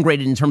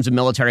downgraded in terms of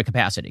military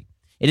capacity.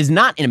 It is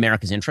not in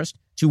America's interest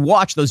to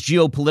watch those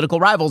geopolitical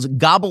rivals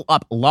gobble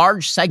up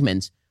large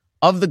segments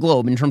of the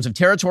globe in terms of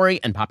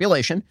territory and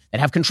population that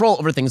have control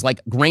over things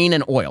like grain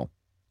and oil.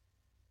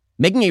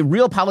 Making a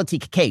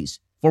realpolitik case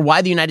for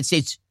why the United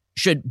States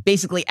should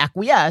basically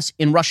acquiesce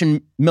in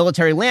Russian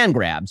military land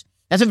grabs,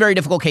 that's a very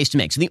difficult case to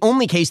make. So the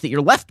only case that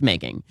you're left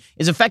making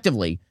is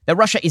effectively that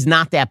Russia is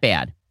not that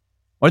bad,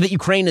 or that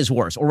Ukraine is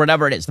worse, or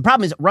whatever it is. The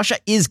problem is Russia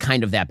is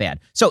kind of that bad.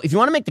 So if you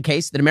want to make the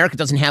case that America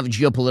doesn't have a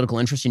geopolitical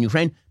interest in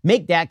Ukraine,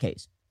 make that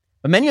case.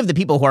 But many of the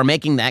people who are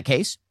making that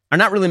case are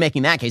not really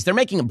making that case. They're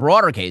making a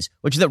broader case,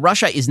 which is that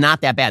Russia is not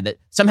that bad, that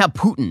somehow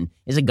Putin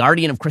is a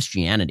guardian of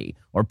Christianity,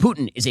 or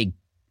Putin is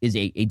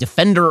a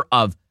defender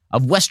of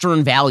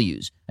Western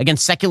values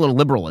against secular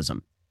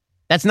liberalism.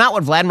 That's not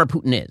what Vladimir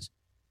Putin is.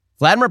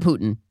 Vladimir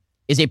Putin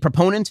is a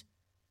proponent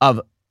of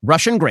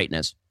Russian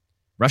greatness.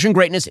 Russian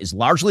greatness is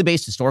largely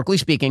based, historically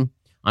speaking,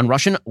 on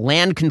Russian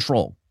land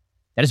control.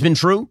 That has been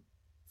true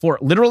for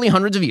literally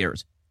hundreds of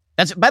years.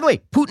 That's, by the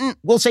way, Putin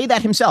will say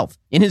that himself.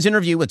 In his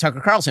interview with Tucker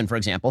Carlson, for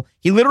example,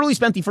 he literally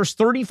spent the first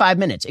 35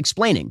 minutes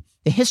explaining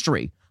the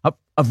history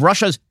of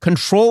Russia's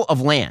control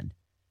of land.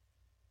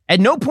 At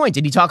no point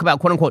did he talk about,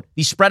 quote unquote,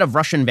 the spread of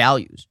Russian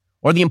values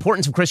or the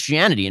importance of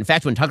Christianity. In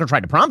fact, when Tucker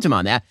tried to prompt him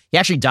on that, he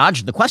actually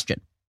dodged the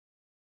question.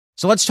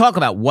 So let's talk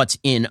about what's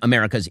in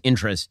America's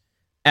interest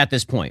at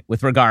this point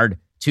with regard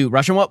to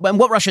Russia and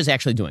what Russia is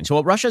actually doing. So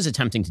what Russia is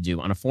attempting to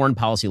do on a foreign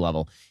policy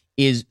level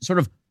is sort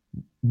of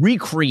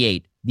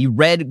recreate the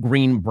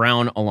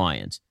red-green-brown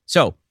alliance.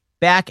 So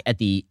back at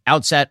the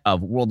outset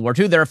of World War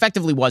II, there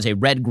effectively was a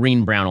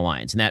red-green-brown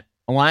alliance. And that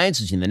alliance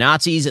was between the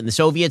Nazis and the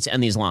Soviets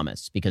and the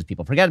Islamists, because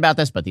people forget about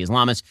this, but the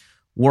Islamists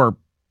were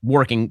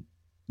working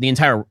the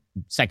entire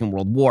Second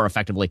World War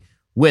effectively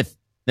with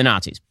the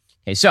Nazis.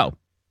 Okay, so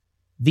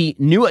the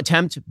new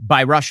attempt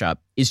by Russia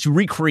is to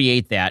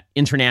recreate that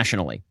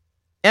internationally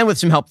and with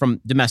some help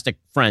from domestic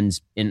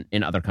friends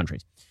in other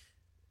countries.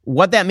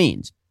 What that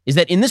means is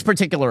that in this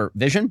particular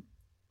vision,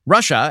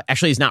 Russia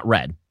actually is not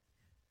red.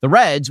 The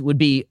Reds would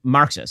be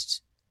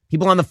Marxists,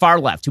 people on the far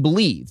left who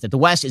believe that the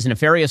West is a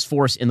nefarious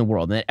force in the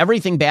world and that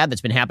everything bad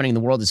that's been happening in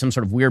the world is some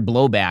sort of weird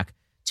blowback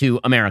to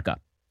America.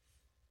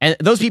 And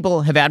those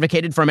people have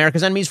advocated for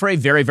America's enemies for a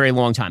very, very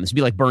long time. This would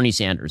be like Bernie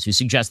Sanders, who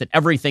suggests that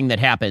everything that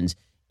happens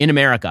in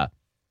America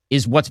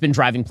is what's been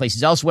driving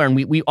places elsewhere. And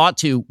we ought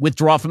to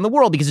withdraw from the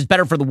world because it's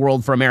better for the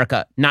world for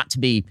America not to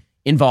be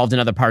involved in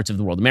other parts of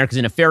the world. America's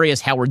a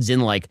nefarious Howard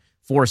Zinn-like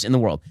force in the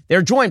world.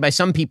 They're joined by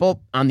some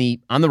people on the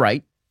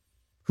right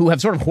who have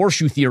sort of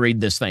horseshoe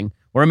theoried this thing,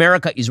 where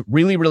America is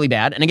really, really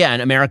bad. And again,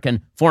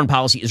 American foreign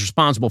policy is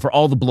responsible for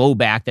all the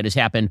blowback that has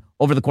happened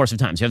over the course of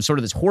time. So you have sort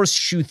of this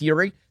horseshoe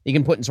theory that you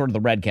can put in sort of the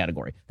red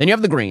category. Then you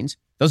have the Greens.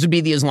 Those would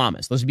be the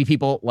Islamists. Those would be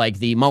people like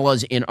the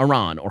mullahs in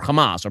Iran or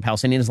Hamas or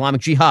Palestinian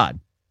Islamic Jihad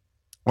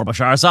or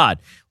Bashar Assad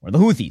or the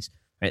Houthis.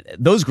 Right?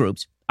 Those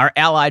groups are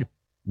allied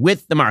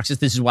with the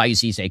Marxists. This is why you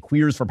see, say,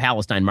 Queers for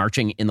Palestine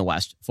marching in the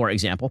West, for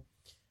example.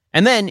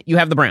 And then you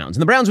have the Browns.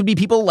 And the Browns would be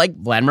people like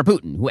Vladimir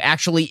Putin, who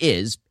actually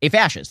is a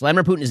fascist.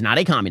 Vladimir Putin is not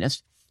a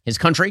communist. His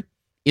country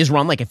is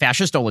run like a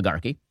fascist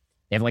oligarchy.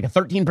 They have like a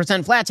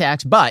 13% flat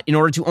tax, but in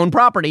order to own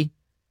property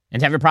and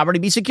to have your property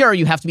be secure,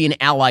 you have to be an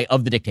ally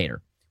of the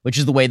dictator, which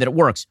is the way that it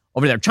works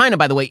over there. China,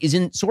 by the way, is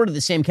in sort of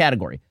the same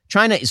category.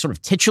 China is sort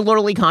of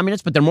titularly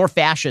communist, but they're more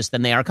fascist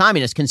than they are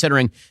communist,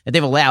 considering that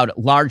they've allowed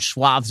large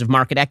swaths of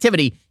market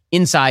activity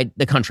inside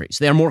the country.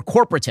 So they are more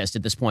corporatist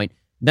at this point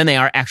than they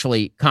are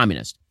actually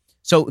communist.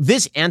 So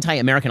this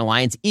anti-American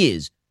alliance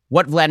is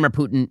what Vladimir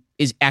Putin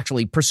is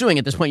actually pursuing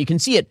at this point. You can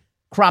see it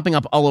cropping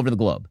up all over the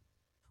globe.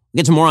 We'll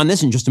get to more on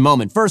this in just a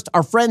moment. First,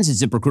 our friends at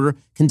ZipRecruiter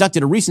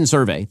conducted a recent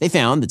survey. They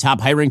found the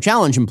top hiring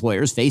challenge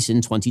employers face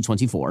in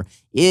 2024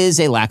 is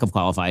a lack of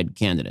qualified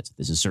candidates.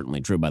 This is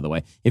certainly true, by the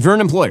way. If you're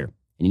an employer and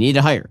you need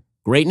to hire,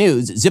 great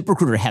news.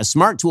 ZipRecruiter has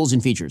smart tools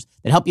and features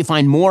that help you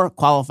find more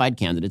qualified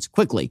candidates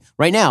quickly.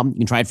 Right now, you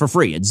can try it for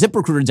free at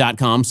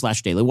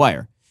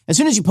ZipRecruiter.com/dailywire. As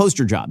soon as you post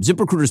your job,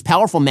 ZipRecruiter's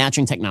powerful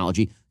matching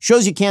technology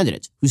shows you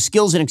candidates whose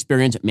skills and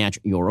experience match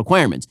your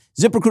requirements.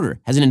 ZipRecruiter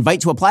has an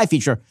invite to apply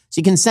feature so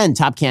you can send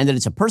top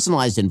candidates a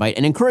personalized invite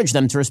and encourage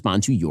them to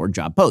respond to your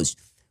job post.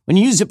 When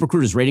you use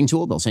ZipRecruiter's rating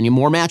tool, they'll send you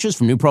more matches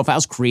from new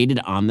profiles created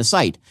on the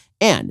site.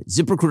 And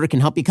ZipRecruiter can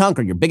help you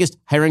conquer your biggest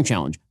hiring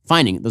challenge,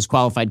 finding those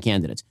qualified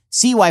candidates.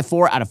 See why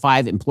 4 out of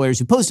 5 employers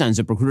who post on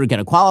ZipRecruiter get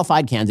a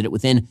qualified candidate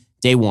within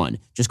day one.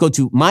 Just go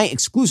to my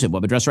exclusive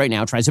web address right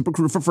now. Try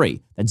ZipRecruiter for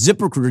free. That's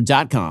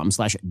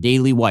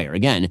ZipRecruiter.com/dailywire.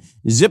 Again,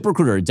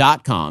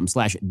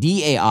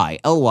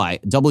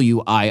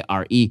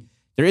 ZipRecruiter.com/DAILYWIRE.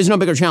 There is no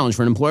bigger challenge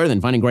for an employer than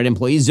finding great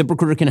employees.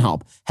 ZipRecruiter can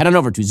help. Head on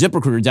over to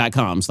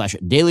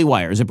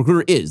ZipRecruiter.com/dailywire.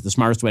 ZipRecruiter is the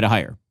smartest way to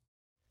hire.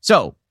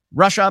 So,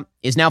 Russia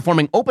is now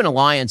forming open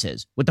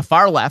alliances with the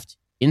far left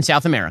in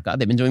South America.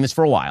 They've been doing this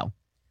for a while.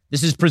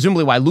 This is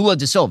presumably why Lula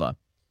da Silva,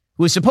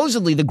 who is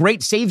supposedly the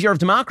great savior of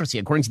democracy,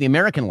 according to the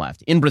American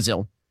left in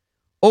Brazil,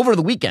 over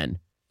the weekend,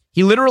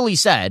 he literally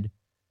said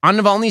on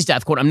Navalny's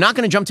death, quote, "I'm not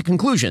going to jump to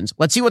conclusions.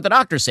 Let's see what the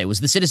doctors say.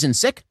 Was the citizen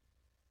sick?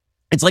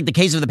 It's like the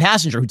case of the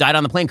passenger who died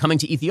on the plane coming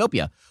to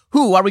Ethiopia.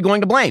 Who are we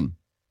going to blame?"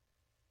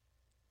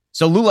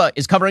 So Lula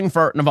is covering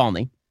for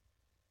Navalny.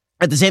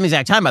 At the same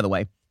exact time, by the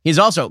way, he's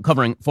also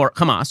covering for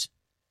Hamas.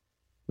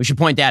 We should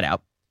point that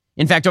out.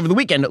 In fact, over the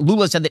weekend,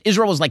 Lula said that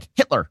Israel was like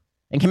Hitler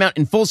and came out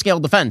in full-scale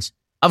defense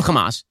of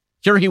Hamas.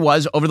 Here he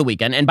was over the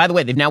weekend. And by the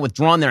way, they've now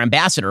withdrawn their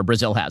ambassador,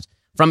 Brazil has,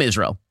 from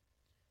Israel.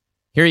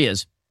 Here he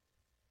is.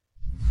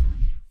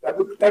 He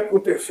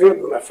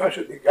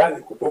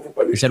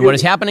said, what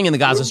is happening in the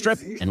Gaza Strip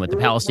and with the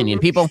Palestinian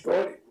people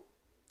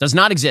does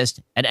not exist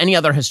at any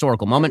other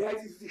historical moment.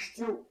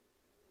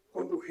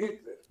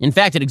 In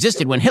fact, it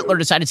existed when Hitler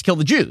decided to kill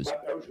the Jews.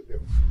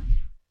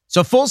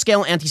 So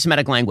full-scale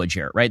anti-Semitic language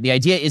here, right? The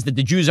idea is that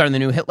the Jews are the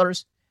new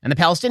Hitlers, and the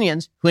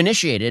Palestinians, who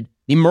initiated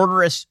the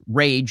murderous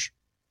rage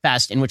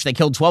fest in which they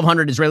killed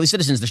 1,200 Israeli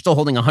citizens. They're still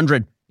holding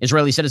 100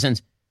 Israeli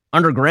citizens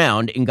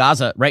underground in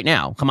Gaza right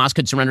now. Hamas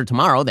could surrender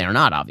tomorrow. They are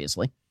not,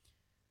 obviously.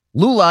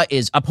 Lula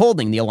is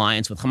upholding the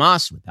alliance with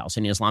Hamas, with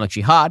Palestinian Islamic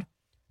Jihad,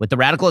 with the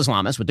radical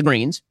Islamists, with the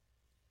Greens,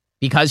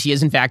 because he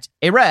is, in fact,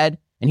 a red,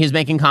 and he is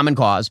making common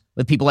cause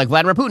with people like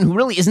Vladimir Putin, who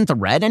really isn't the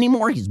red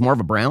anymore. He's more of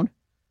a brown.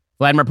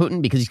 Vladimir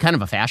Putin, because he's kind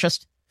of a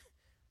fascist.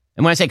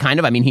 And when I say kind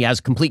of, I mean he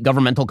has complete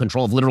governmental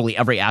control of literally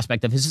every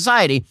aspect of his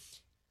society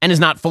and is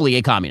not fully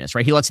a communist,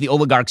 right? He lets the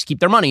oligarchs keep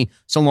their money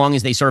so long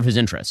as they serve his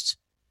interests.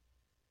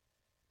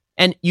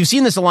 And you've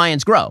seen this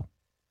alliance grow.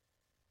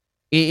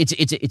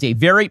 It's a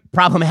very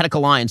problematic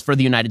alliance for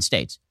the United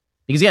States.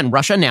 Because again,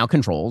 Russia now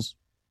controls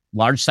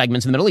large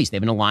segments in the Middle East. They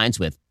have an alliance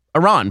with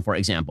Iran, for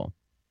example.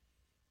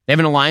 They have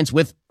an alliance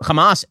with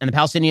Hamas and the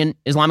Palestinian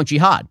Islamic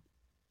Jihad.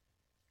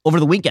 Over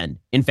the weekend,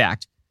 in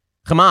fact,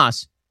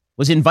 Hamas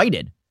was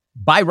invited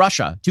by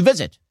Russia to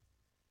visit.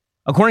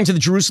 According to the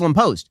Jerusalem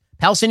Post,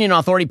 Palestinian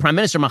Authority Prime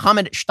Minister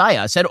Mohammed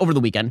Shtaya said over the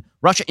weekend,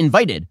 Russia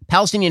invited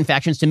Palestinian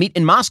factions to meet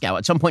in Moscow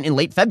at some point in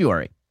late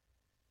February.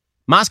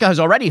 Moscow has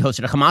already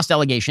hosted a Hamas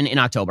delegation in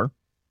October.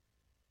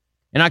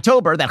 In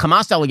October, that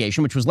Hamas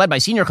delegation, which was led by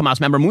senior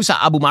Hamas member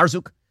Musa Abu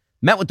Marzouk,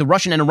 met with the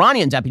Russian and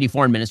Iranian deputy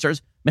foreign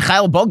ministers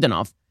Mikhail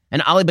Bogdanov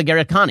and Ali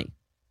Bagheria-Khani.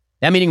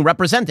 That meeting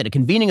represented a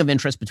convening of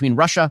interest between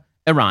Russia,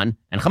 Iran,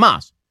 and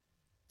Hamas.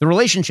 The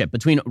relationship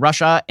between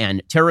Russia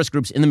and terrorist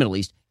groups in the Middle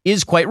East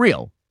is quite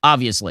real,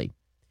 obviously.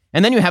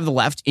 And then you have the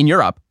left in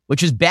Europe,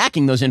 which is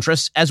backing those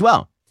interests as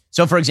well.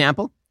 So, for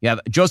example, you have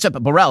Josep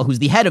Borrell, who's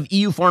the head of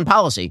EU foreign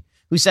policy,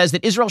 who says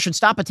that Israel should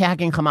stop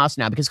attacking Hamas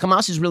now because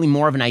Hamas is really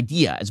more of an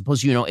idea as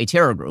opposed to, a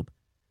terror group.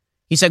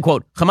 He said,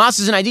 quote, Hamas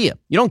is an idea.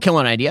 You don't kill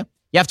an idea.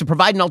 You have to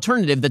provide an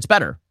alternative that's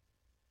better,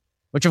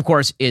 which, of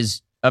course,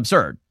 is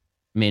absurd.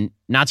 I mean,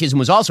 Nazism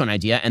was also an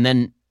idea, and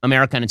then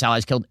America and its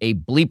allies killed a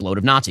bleep load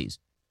of Nazis,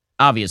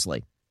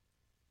 obviously.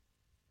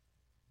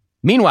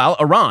 Meanwhile,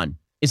 Iran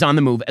is on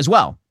the move as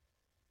well.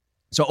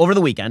 So over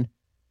the weekend,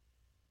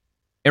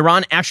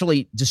 Iran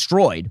actually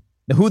destroyed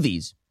the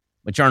Houthis,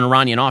 which are an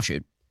Iranian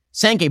offshoot,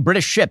 sank a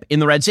British ship in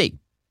the Red Sea.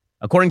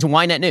 According to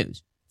Ynet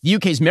News, the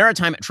UK's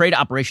Maritime Trade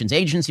Operations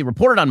Agency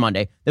reported on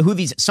Monday the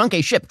Houthis sunk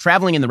a ship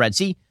traveling in the Red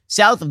Sea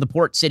south of the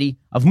port city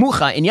of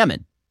Mukha in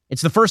Yemen.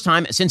 It's the first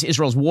time since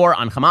Israel's war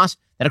on Hamas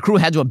that a crew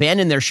had to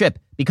abandon their ship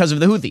because of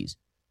the Houthis.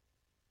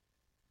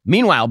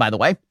 Meanwhile, by the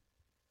way,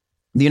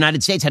 the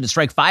United States had to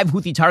strike 5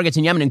 Houthi targets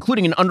in Yemen,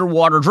 including an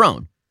underwater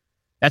drone.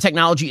 That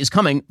technology is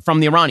coming from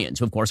the Iranians,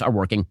 who, of course, are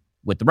working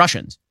with the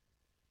Russians.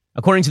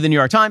 According to the New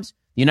York Times,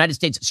 the United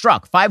States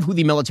struck 5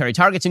 Houthi military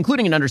targets,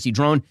 including an undersea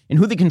drone in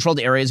Houthi-controlled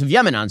areas of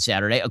Yemen on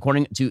Saturday,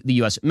 according to the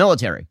U.S.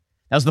 military.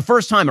 That was the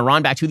first time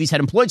Iran-backed Houthis had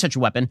employed such a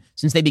weapon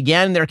since they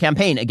began their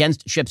campaign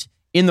against ships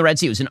in the Red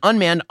Sea. It was an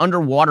unmanned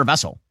underwater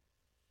vessel.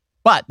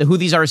 But the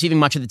Houthis are receiving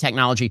much of the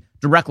technology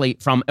directly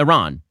from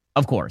Iran,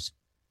 of course.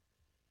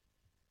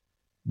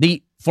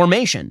 The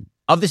formation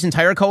of this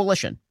entire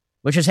coalition,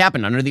 which has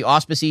happened under the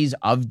auspices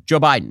of Joe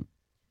Biden,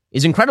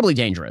 is incredibly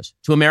dangerous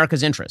to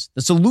America's interests.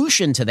 The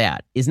solution to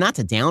that is not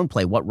to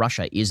downplay what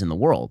Russia is in the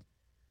world.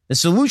 The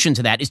solution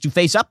to that is to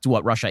face up to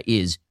what Russia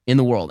is in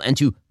the world and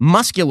to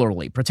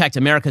muscularly protect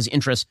America's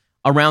interests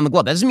around the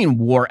globe. That doesn't mean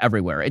war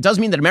everywhere. It does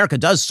mean that America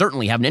does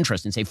certainly have an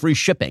interest in, say, free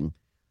shipping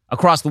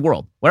across the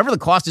world. Whatever the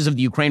cost is of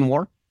the Ukraine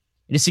war,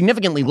 it is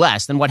significantly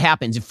less than what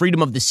happens if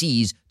freedom of the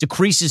seas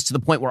decreases to the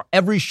point where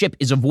every ship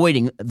is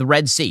avoiding the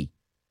Red Sea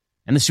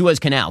and the Suez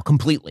Canal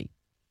completely.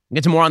 We'll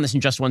get to more on this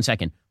in just 1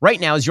 second. Right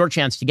now is your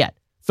chance to get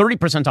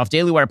 30% off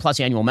Daily Wire Plus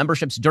annual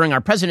memberships during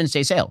our President's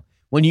Day sale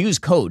when you use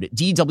code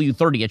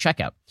DW30 at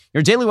checkout.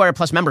 Your Daily Wire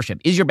Plus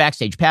membership is your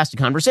backstage pass to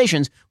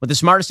conversations with the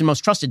smartest and most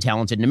trusted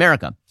talented in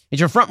America. It's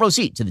your front row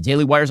seat to the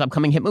Daily Wire's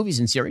upcoming hit movies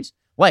and series,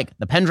 like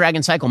The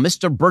Pendragon Cycle,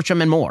 Mr.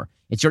 Burcham, and more.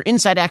 It's your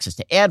inside access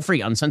to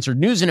ad-free, uncensored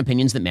news and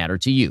opinions that matter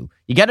to you.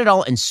 You get it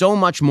all and so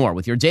much more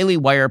with your Daily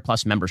Wire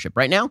Plus membership.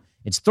 Right now,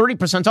 it's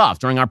 30% off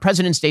during our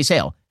President's Day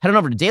sale. Head on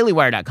over to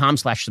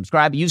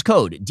dailywire.com/subscribe. Use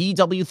code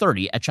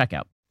DW30 at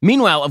checkout.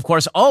 Meanwhile, of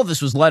course, all of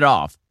this was led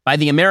off by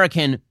the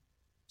American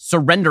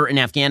surrender in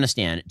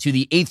Afghanistan to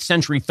the 8th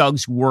century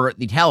thugs who were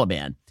the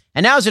Taliban.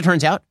 And now, as it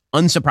turns out,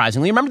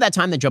 unsurprisingly, remember that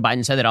time that Joe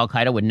Biden said that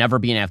al-Qaeda would never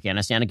be in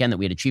Afghanistan again, that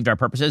we had achieved our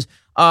purposes?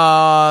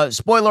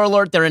 Spoiler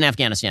alert, they're in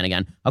Afghanistan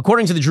again.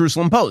 According to the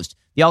Jerusalem Post,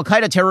 the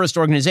al-Qaeda terrorist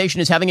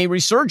organization is having a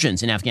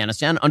resurgence in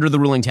Afghanistan under the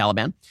ruling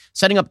Taliban,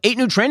 setting up 8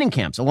 new training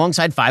camps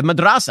alongside 5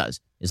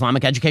 madrasas,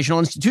 Islamic educational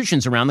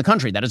institutions around the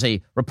country. That is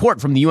a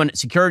report from the UN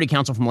Security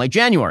Council from late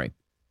January.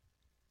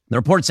 The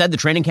report said the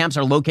training camps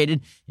are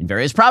located in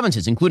various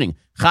provinces, including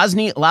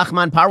Ghazni,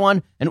 Lakhman,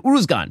 Parwan, and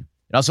Uruzgan.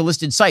 It also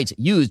listed sites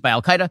used by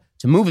al-Qaeda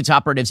to move its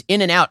operatives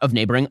in and out of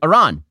neighboring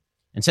Iran,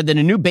 and said that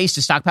a new base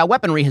to stockpile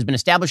weaponry has been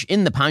established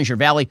in the Panjshir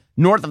Valley,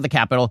 north of the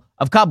capital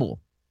of Kabul.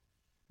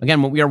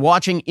 Again, what we are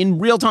watching in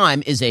real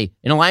time is an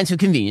alliance of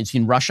convenience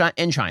between Russia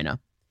and China,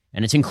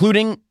 and it's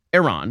including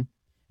Iran.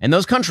 And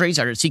those countries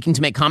are seeking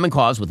to make common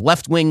cause with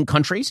left-wing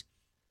countries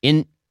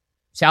in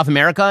South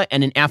America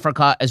and in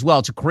Africa as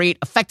well to create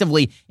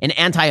effectively an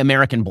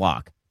anti-American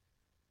bloc.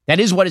 That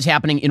is what is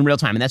happening in real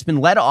time, and that's been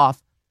led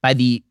off by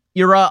the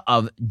era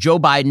of Joe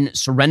Biden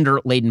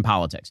surrender-laden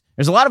politics.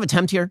 There's a lot of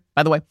attempt here,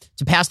 by the way,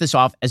 to pass this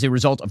off as a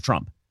result of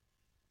Trump.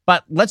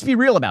 But let's be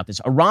real about this.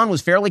 Iran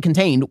was fairly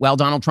contained while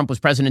Donald Trump was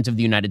president of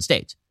the United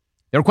States.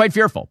 They were quite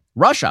fearful.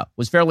 Russia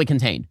was fairly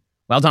contained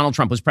while Donald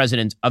Trump was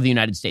president of the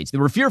United States. They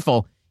were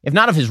fearful, if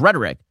not of his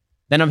rhetoric,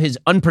 then of his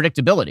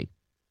unpredictability.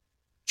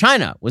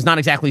 China was not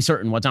exactly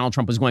certain what Donald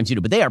Trump was going to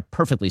do, but they are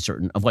perfectly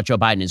certain of what Joe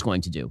Biden is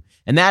going to do.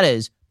 And that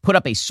is put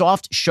up a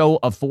soft show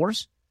of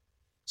force,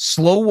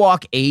 slow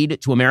walk aid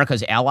to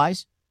America's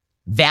allies,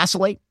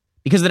 vacillate,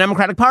 because the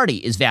Democratic Party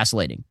is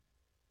vacillating.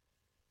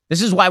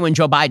 This is why when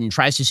Joe Biden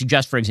tries to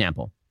suggest, for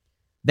example,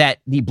 that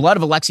the blood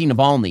of Alexei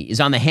Navalny is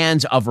on the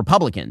hands of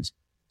Republicans,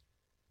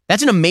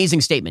 that's an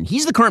amazing statement.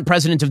 He's the current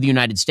president of the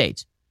United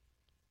States.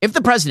 If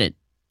the president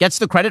gets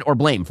the credit or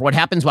blame for what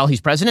happens while he's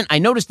president, I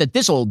noticed that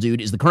this old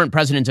dude is the current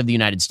president of the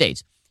United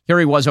States. Here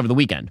he was over the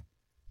weekend.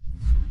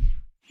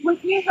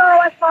 Would you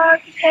go as far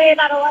as to say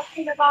that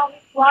Alexei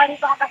Navalny's blood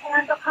is on the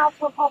hands of House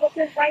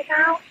Republicans right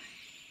now?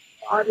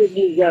 I didn't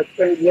use that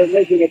statement. They're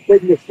making a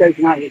big mistake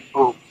not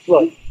responding.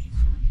 Look.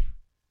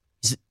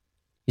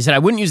 He said, I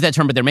wouldn't use that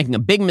term, but they're making a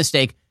big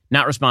mistake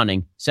not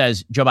responding,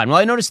 says Joe Biden. Well,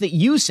 I noticed that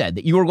you said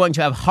that you were going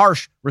to have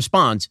harsh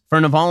response for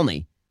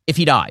Navalny if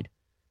he died.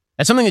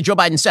 That's something that Joe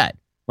Biden said.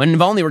 When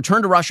Navalny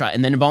returned to Russia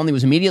and then Navalny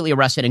was immediately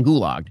arrested and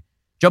gulagged,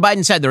 Joe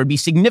Biden said there would be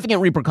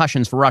significant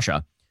repercussions for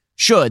Russia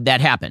should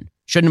that happen,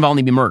 should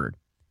Navalny be murdered.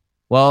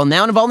 Well,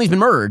 now Navalny's been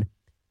murdered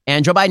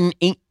and Joe Biden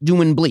ain't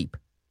doing bleep.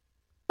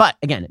 But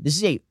again, this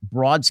is a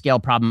broad-scale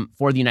problem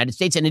for the United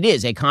States, and it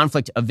is a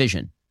conflict of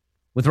vision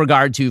with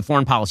regard to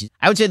foreign policies.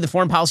 I would say the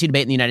foreign policy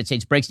debate in the United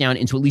States breaks down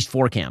into at least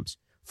 4 camps.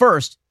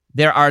 First,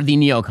 there are the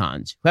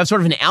neocons, who have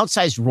sort of an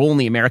outsized role in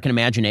the American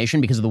imagination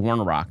because of the war in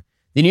Iraq.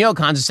 The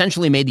neocons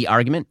essentially made the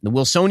argument, the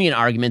Wilsonian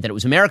argument, that it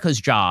was America's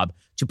job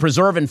to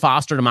preserve and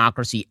foster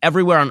democracy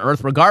everywhere on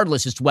earth,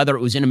 regardless as to whether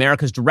it was in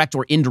America's direct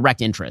or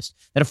indirect interest.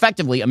 That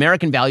effectively,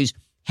 American values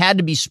had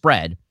to be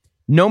spread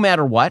no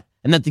matter what,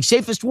 and that the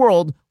safest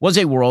world was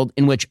a world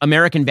in which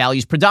American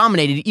values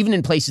predominated, even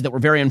in places that were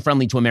very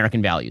unfriendly to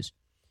American values.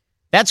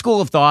 That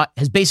school of thought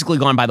has basically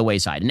gone by the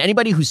wayside. And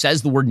anybody who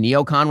says the word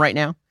neocon right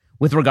now,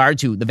 with regard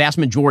to the vast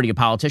majority of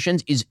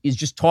politicians, is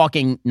just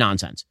talking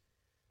nonsense.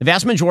 The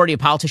vast majority of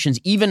politicians,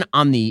 even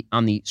on the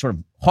sort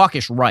of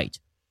hawkish right,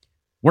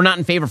 were not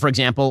in favor, for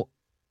example,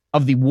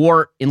 of the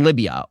war in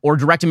Libya or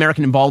direct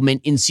American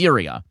involvement in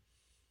Syria.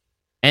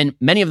 And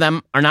many of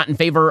them are not in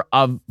favor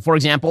of, for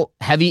example,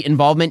 heavy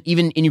involvement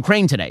even in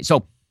Ukraine today.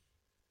 So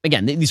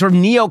again, the sort of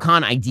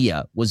neocon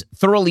idea was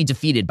thoroughly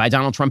defeated by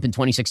Donald Trump in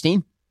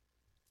 2016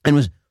 and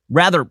was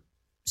rather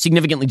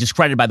significantly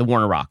discredited by the war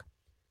in Iraq.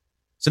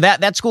 So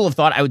that school of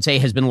thought, I would say,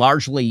 has been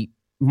largely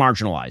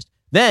marginalized.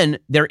 Then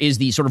there is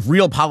the sort of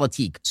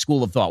realpolitik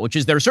school of thought, which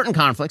is there are certain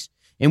conflicts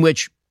in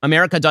which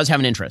America does have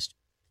an interest.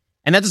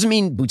 And that doesn't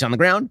mean boots on the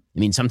ground. It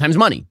means sometimes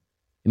money.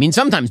 It means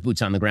sometimes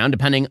boots on the ground,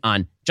 depending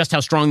on just how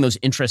strong those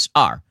interests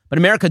are. But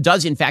America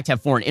does, in fact,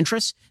 have foreign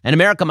interests, and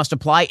America must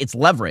apply its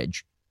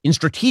leverage in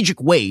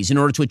strategic ways in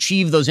order to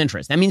achieve those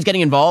interests. That means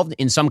getting involved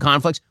in some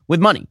conflicts with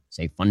money,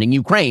 say funding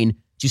Ukraine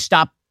to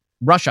stop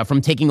Russia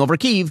from taking over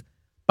Kyiv,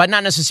 but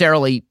not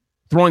necessarily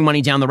throwing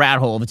money down the rat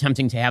hole of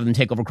attempting to have them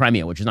take over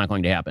Crimea, which is not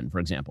going to happen, for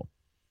example.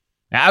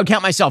 I would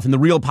count myself in the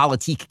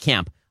realpolitik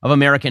camp of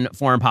American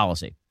foreign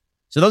policy.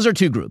 So those are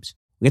two groups.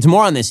 We'll get to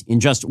more on this in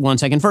just 1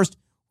 second. First,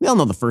 we all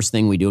know the first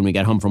thing we do when we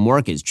get home from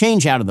work is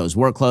change out of those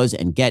work clothes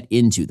and get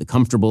into the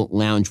comfortable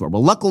loungewear.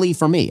 Well, luckily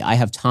for me, I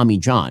have Tommy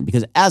John,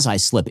 because as I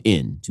slip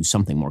into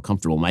something more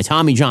comfortable, my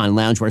Tommy John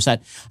loungewear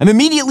set, I'm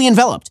immediately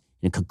enveloped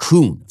in a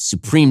cocoon of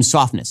supreme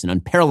softness and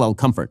unparalleled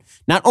comfort.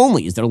 Not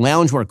only is their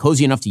loungewear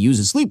cozy enough to use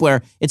as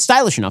sleepwear, it's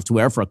stylish enough to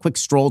wear for a quick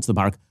stroll to the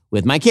park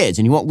with my kids,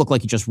 and you won't look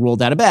like you just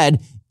rolled out of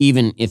bed,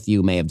 even if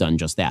you may have done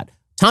just that.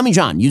 Tommy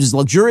John uses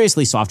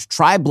luxuriously soft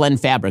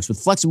tri-blend fabrics with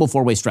flexible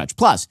four-way stretch.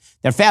 Plus,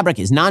 their fabric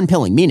is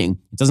non-pilling, meaning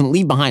it doesn't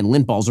leave behind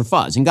lint balls or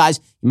fuzz. And guys,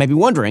 you might be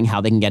wondering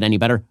how they can get any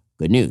better.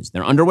 Good news.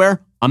 Their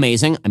underwear,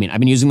 amazing. I mean, I've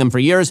been using them for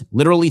years,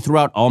 literally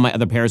throughout all my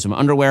other pairs of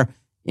underwear.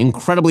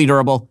 Incredibly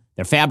durable.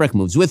 Their fabric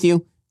moves with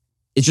you.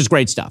 It's just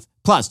great stuff.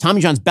 Plus,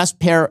 Tommy John's best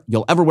pair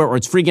you'll ever wear or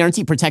its free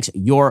guarantee protects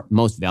your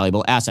most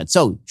valuable asset.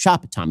 So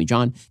shop at Tommy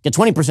John. Get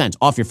 20%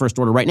 off your first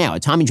order right now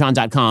at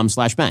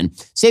TommyJohn.com/Ben.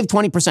 Save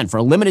 20% for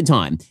a limited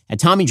time at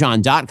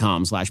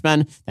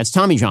TommyJohn.com/Ben. That's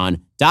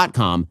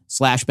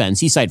TommyJohn.com/Ben.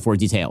 See site for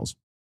details.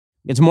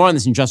 Get to more on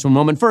this in just a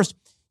moment. First,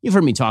 you've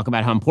heard me talk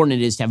about how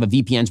important it is to have a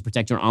VPN to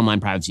protect your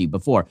online privacy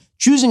before.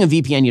 Choosing a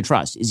VPN you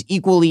trust is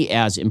equally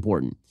as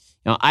important.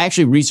 Now, I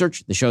actually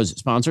research the show's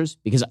sponsors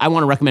because I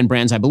want to recommend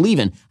brands I believe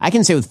in. I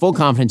can say with full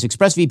confidence,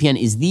 ExpressVPN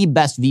is the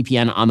best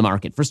VPN on the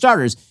market. For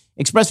starters,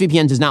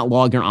 ExpressVPN does not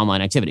log your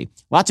online activity.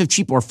 Lots of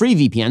cheap or free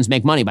VPNs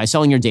make money by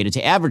selling your data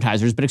to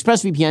advertisers, but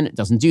ExpressVPN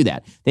doesn't do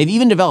that. They've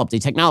even developed a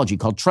technology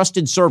called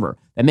Trusted Server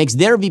that makes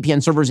their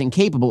VPN servers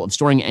incapable of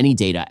storing any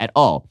data at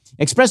all.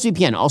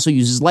 ExpressVPN also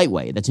uses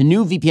Lightway. That's a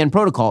new VPN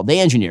protocol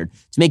they engineered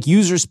to make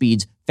user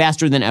speeds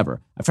faster than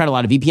ever. I've tried a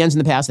lot of VPNs in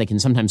the past. They can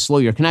sometimes slow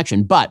your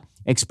connection, but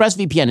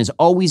ExpressVPN is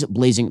always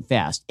blazing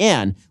fast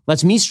and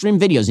lets me stream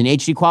videos in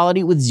HD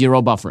quality with zero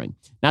buffering.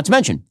 Not to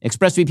mention,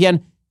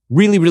 ExpressVPN,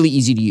 really, really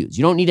easy to use.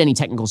 You don't need any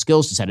technical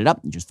skills to set it up.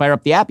 You just fire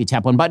up the app, you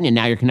tap one button, and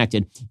now you're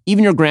connected.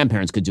 Even your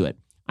grandparents could do it.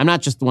 I'm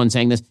not just the one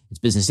saying this. It's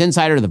Business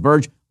Insider, The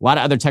Verge, a lot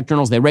of other tech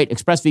journals. They rate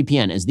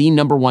ExpressVPN as the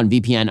 #1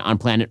 VPN on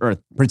planet Earth.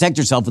 Protect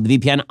yourself with the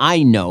VPN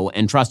I know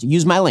and trust.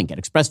 Use my link at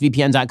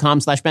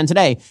expressvpn.com/Ben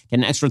today. Get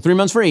an extra 3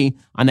 months free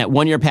on that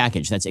 1-year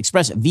package. That's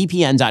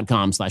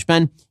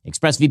expressvpn.com/Ben,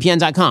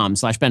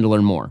 expressvpn.com/Ben to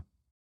learn more.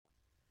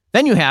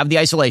 Then you have the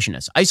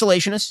isolationists.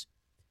 Isolationists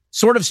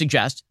sort of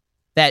suggest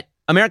that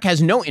America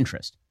has no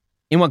interest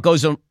in what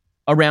goes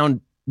around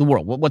the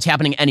world, what's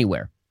happening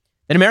anywhere.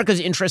 That America's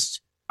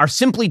interests are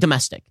simply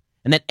domestic,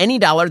 and that any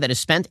dollar that is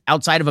spent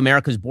outside of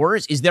America's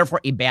borders is therefore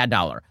a bad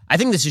dollar. I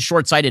think this is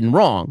short-sighted and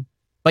wrong,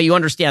 but you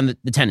understand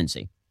the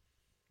tendency.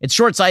 It's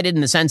short-sighted in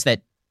the sense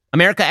that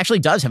America actually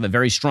does have a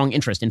very strong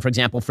interest in, for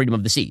example, freedom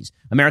of the seas.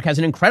 America has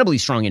an incredibly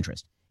strong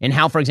interest in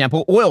how, for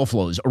example, oil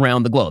flows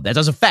around the globe. That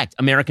does affect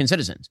American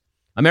citizens.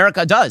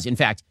 America does, in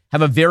fact,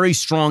 have a very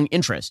strong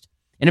interest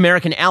in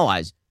American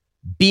allies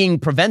being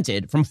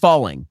prevented from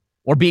falling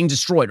or being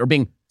destroyed or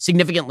being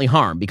significantly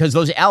harmed, because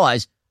those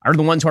allies are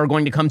the ones who are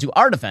going to come to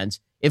our defense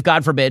if,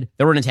 God forbid,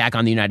 there were an attack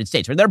on the United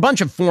States. There are a bunch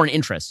of foreign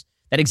interests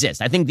that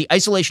exist. I think the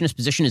isolationist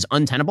position is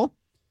untenable.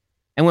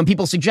 And when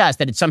people suggest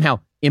that it's somehow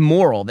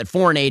immoral, that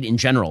foreign aid in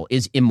general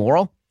is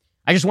immoral,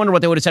 I just wonder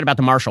what they would have said about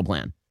the Marshall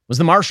Plan. Was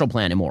the Marshall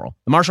Plan immoral?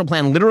 The Marshall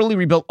Plan literally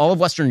rebuilt all of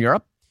Western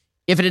Europe.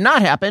 If it had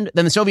not happened,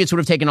 then the Soviets would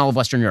have taken all of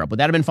Western Europe. Would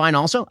that have been fine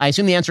also? I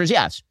assume the answer is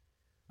yes.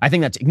 I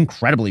think that's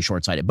incredibly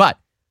short-sighted. But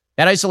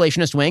that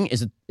isolationist wing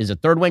is a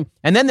third wing.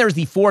 And then there's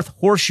the fourth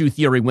horseshoe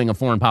theory wing of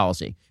foreign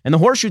policy. And the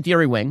horseshoe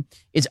theory wing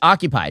is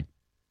occupied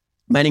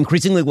by an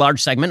increasingly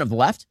large segment of the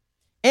left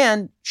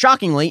and,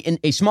 shockingly, in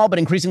a small but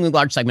increasingly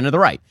large segment of the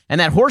right.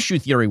 And that horseshoe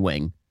theory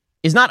wing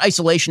is not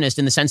isolationist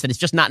in the sense that it's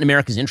just not in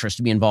America's interest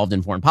to be involved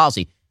in foreign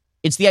policy.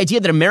 It's the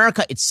idea that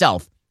America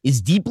itself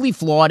is deeply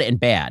flawed and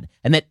bad,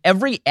 and that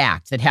every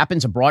act that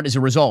happens abroad is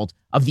a result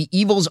of the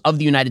evils of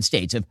the United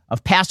States,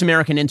 of past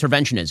American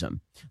interventionism,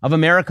 of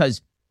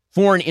America's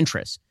foreign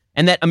interests,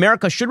 and that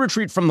America should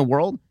retreat from the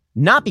world,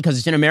 not because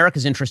it's in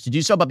America's interest to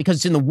do so, but because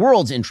it's in the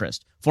world's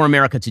interest for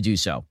America to do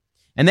so.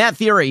 And that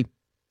theory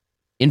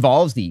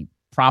involves the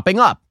propping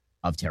up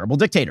of terrible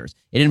dictators.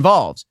 It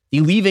involves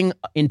the leaving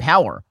in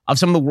power of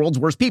some of the world's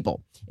worst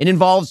people. It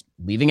involves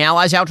leaving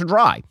allies out to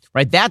dry,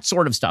 right? That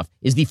sort of stuff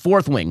is the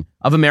fourth wing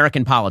of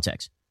American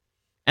politics.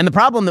 And the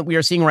problem that we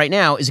are seeing right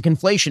now is a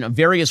conflation of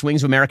various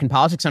wings of American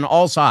politics on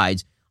all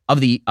sides of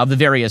the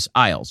various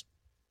aisles.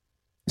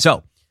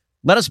 So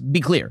let us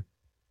be clear.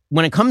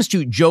 When it comes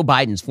to Joe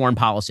Biden's foreign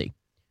policy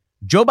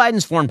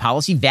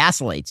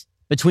vacillates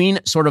between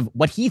sort of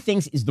what he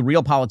thinks is the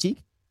real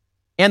politique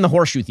and the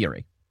horseshoe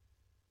theory.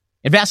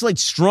 It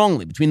vacillates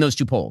strongly between those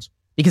two poles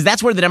because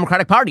that's where the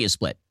Democratic Party is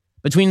split.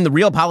 Between the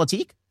real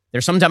politique,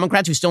 there's some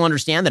Democrats who still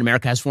understand that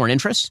America has foreign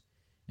interests,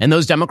 and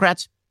those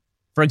Democrats,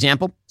 for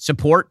example,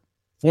 support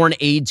foreign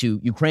aid to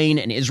Ukraine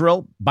and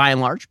Israel by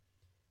and large.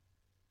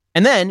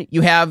 And then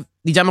you have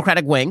the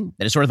Democratic wing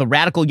that is sort of the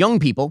radical young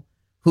people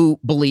who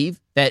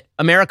believe that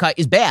America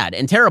is bad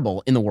and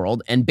terrible in the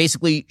world and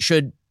basically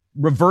should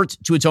revert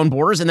to its own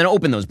borders and then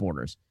open those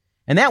borders.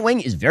 And that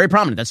wing is very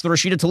prominent. That's the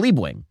Rashida Tlaib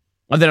wing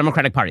of the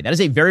Democratic Party. That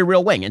is a very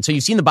real wing. And so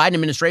you've seen the Biden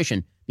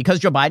administration, because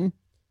Joe Biden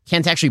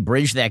can't actually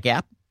bridge that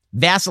gap,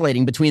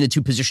 vacillating between the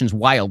two positions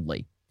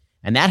wildly.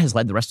 And that has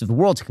led the rest of the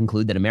world to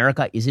conclude that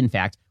America is, in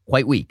fact,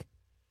 quite weak.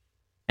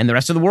 And the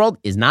rest of the world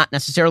is not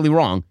necessarily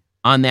wrong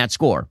on that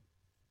score.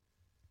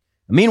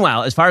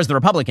 Meanwhile, as far as the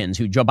Republicans,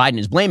 who Joe Biden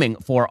is blaming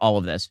for all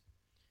of this,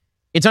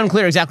 it's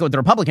unclear exactly what the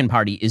Republican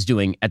Party is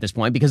doing at this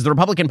point, because the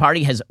Republican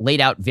Party has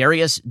laid out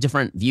various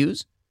different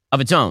views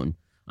of its own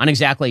on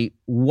exactly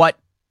what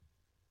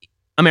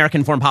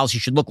American foreign policy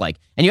should look like.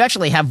 And you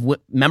actually have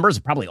members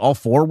of probably all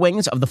four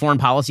wings of the foreign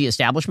policy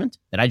establishment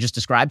that I just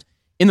described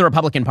in the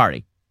Republican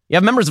Party. You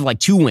have members of like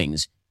two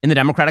wings in the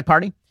Democratic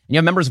Party, and you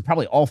have members of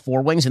probably all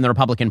four wings in the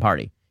Republican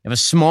Party. You have a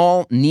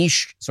small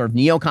niche sort of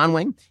neocon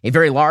wing, a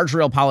very large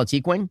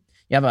realpolitik wing.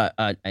 You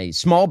have a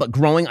small but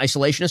growing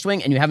isolationist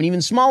wing, and you have an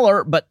even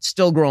smaller but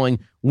still growing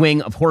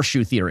wing of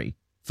horseshoe theory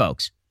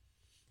folks.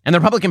 And the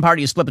Republican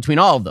Party is split between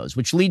all of those,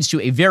 which leads to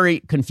a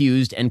very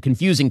confused and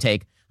confusing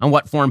take on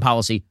what foreign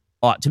policy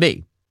ought to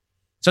be.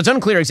 So it's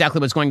unclear exactly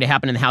what's going to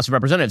happen in the House of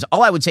Representatives.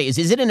 All I would say is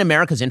it in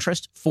America's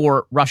interest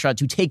for Russia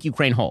to take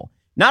Ukraine whole?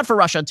 Not for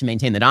Russia to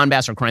maintain the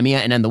Donbass or Crimea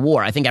and end the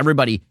war. I think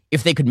everybody,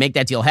 if they could make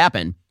that deal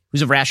happen,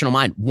 who's of rational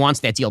mind,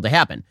 wants that deal to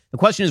happen. The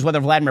question is whether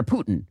Vladimir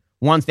Putin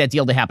wants that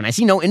deal to happen. I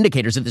see no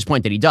indicators at this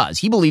point that he does.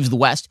 He believes the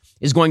West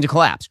is going to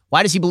collapse.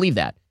 Why does he believe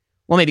that?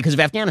 Well, maybe because of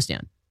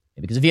Afghanistan,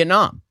 maybe because of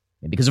Vietnam,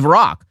 maybe because of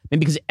Iraq,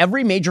 maybe because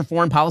every major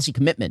foreign policy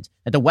commitment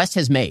that the West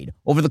has made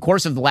over the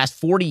course of the last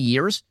 40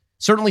 years,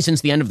 certainly since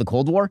the end of the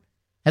Cold War,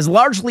 has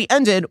largely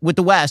ended with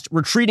the West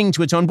retreating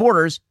to its own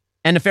borders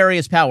and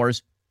nefarious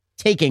powers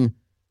taking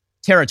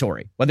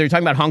territory, whether you're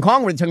talking about Hong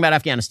Kong or you're talking about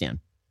Afghanistan.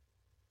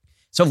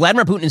 So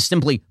Vladimir Putin is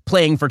simply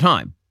playing for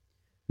time.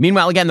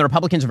 Meanwhile, again, the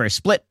Republicans are very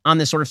split on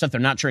this sort of stuff. They're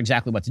not sure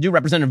exactly what to do.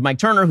 Representative Mike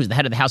Turner, who's the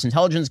head of the House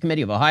Intelligence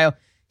Committee of Ohio,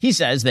 he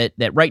says that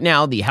right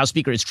now the House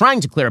Speaker is trying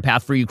to clear a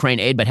path for Ukraine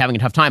aid, but having a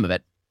tough time of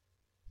it.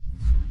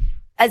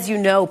 As you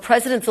know,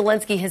 President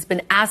Zelensky has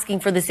been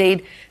asking for this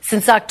aid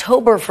since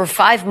October for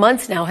 5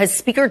 months now. Has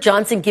Speaker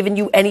Johnson given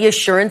you any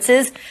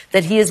assurances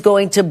that he is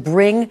going to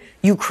bring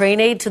Ukraine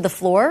aid to the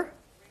floor?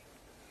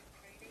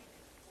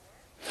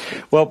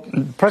 Well,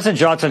 President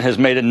Johnson has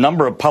made a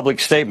number of public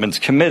statements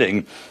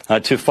committing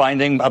to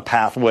finding a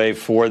pathway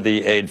for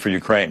the aid for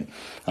Ukraine.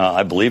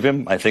 I believe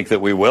him. I think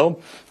that we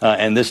will.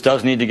 And this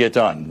does need to get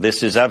done.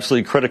 This is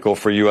absolutely critical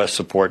for U.S.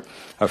 support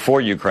for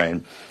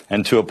Ukraine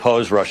and to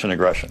oppose Russian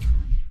aggression.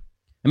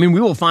 I mean,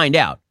 we will find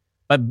out.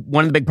 But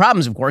one of the big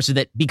problems, of course, is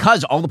that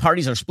because all the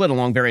parties are split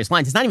along various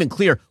lines, it's not even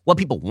clear what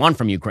people want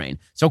from Ukraine.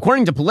 So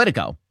according to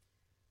Politico,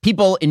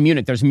 people in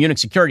Munich, there's a Munich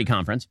Security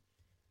Conference,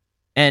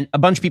 and a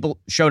bunch of people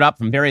showed up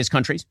from various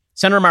countries.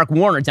 Senator Mark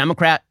Warner,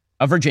 Democrat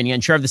of Virginia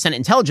and chair of the Senate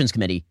Intelligence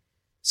Committee,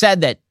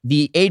 said that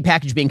the aid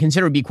package being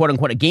considered would be, quote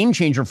unquote, a game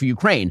changer for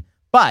Ukraine.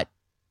 But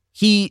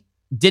he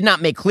did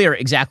not make clear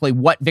exactly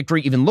what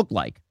victory even looked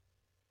like.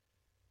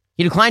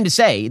 He declined to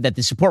say that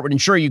the support would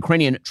ensure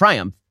Ukrainian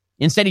triumph.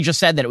 Instead, he just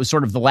said that it was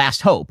sort of the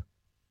last hope.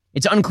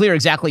 It's unclear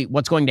exactly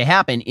what's going to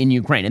happen in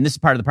Ukraine. And this is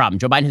part of the problem.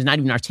 Joe Biden has not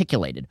even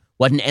articulated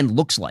what an end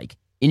looks like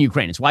in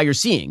Ukraine. It's why you're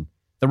seeing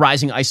the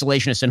rising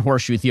isolationist and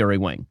horseshoe theory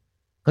wing.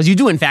 Because you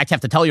do, in fact,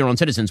 have to tell your own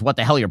citizens what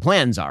the hell your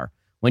plans are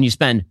when you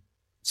spend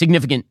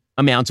significant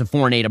amounts of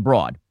foreign aid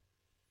abroad.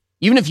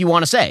 Even if you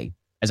want to say,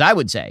 as I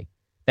would say,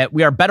 that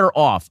we are better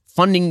off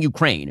funding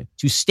Ukraine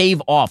to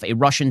stave off a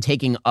Russian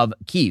taking of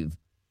Kyiv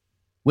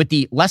with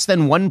the less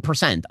than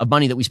 1% of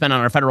money that we spend on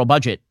our federal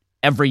budget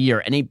every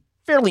year and a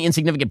fairly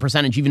insignificant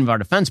percentage even of our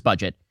defense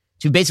budget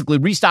to basically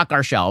restock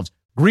our shelves,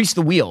 grease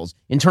the wheels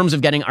in terms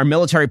of getting our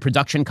military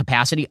production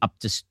capacity up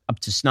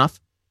to snuff.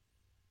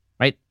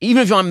 Right?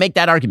 Even if you want to make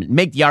that argument,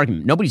 make the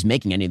argument. Nobody's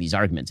making any of these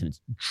arguments, and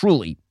it's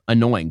truly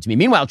annoying to me.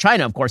 Meanwhile,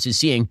 China, of course, is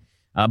seeing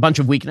a bunch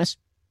of weakness.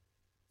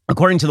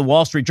 According to the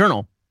Wall Street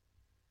Journal,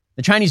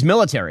 the Chinese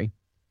military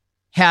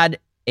had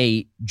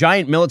a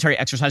giant military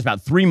exercise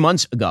about 3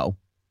 months ago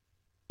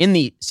in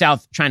the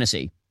South China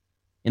Sea,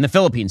 in the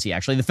Philippine Sea,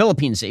 actually. The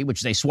Philippine Sea, which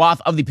is a swath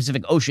of the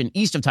Pacific Ocean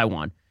east of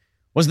Taiwan,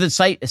 was the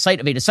site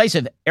of a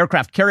decisive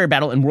aircraft carrier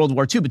battle in World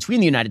War II between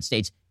the United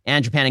States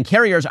and Japan, and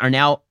carriers are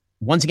now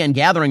once again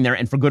gathering there,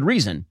 and for good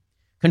reason.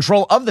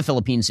 Control of the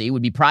Philippine Sea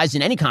would be prized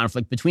in any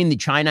conflict between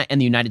China and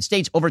the United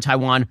States over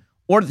Taiwan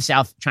or the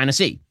South China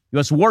Sea.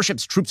 U.S.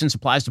 warships, troops, and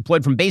supplies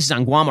deployed from bases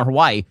on Guam or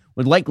Hawaii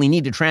would likely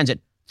need to transit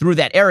through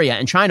that area,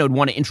 and China would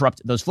want to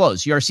interrupt those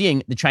flows. So you are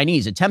seeing the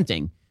Chinese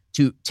attempting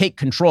to take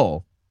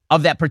control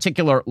of that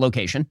particular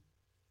location.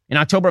 In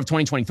October of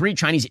 2023,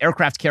 Chinese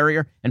aircraft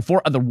carrier and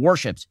 4 other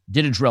warships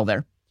did a drill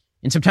there.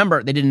 In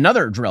September, they did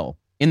another drill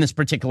in this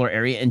particular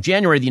area. In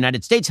January, the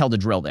United States held a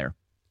drill there.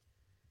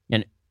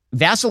 And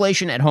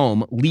vacillation at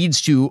home leads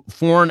to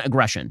foreign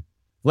aggression.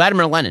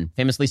 Vladimir Lenin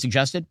famously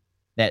suggested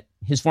that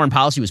his foreign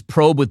policy was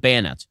probe with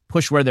bayonets,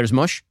 push where there's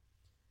mush.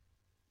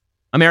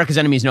 America's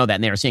enemies know that,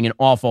 and they are seeing an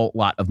awful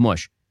lot of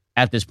mush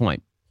at this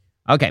point.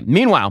 Okay,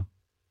 meanwhile,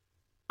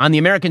 on the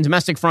American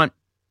domestic front,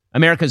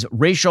 America's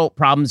racial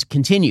problems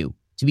continue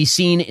to be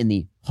seen in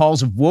the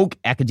halls of woke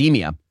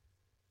academia.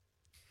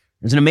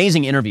 There's an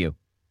amazing interview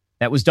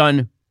that was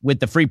done with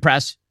the Free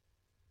Press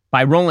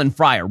by Roland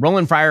Fryer.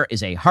 Roland Fryer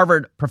is a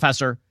Harvard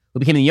professor who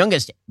became the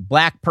youngest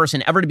black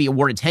person ever to be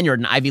awarded tenure at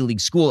an Ivy League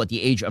school at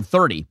the age of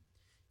 30.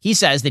 He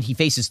says that he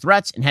faces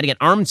threats and had to get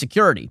armed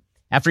security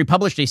after he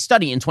published a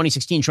study in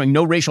 2016 showing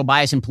no racial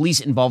bias in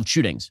police-involved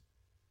shootings.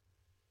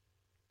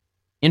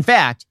 In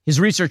fact, his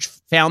research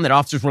found that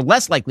officers were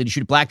less likely to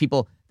shoot at black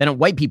people than at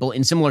white people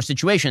in similar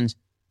situations,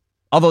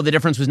 although the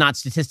difference was not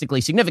statistically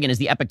significant, as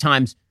the Epoch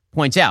Times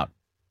points out.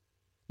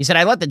 He said,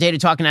 I let the data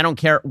talk and I don't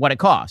care what it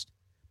cost.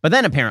 But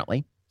then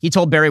apparently, he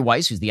told Barry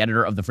Weiss, who's the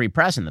editor of the Free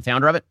Press and the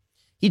founder of it,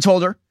 he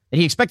told her that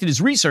he expected his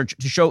research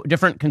to show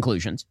different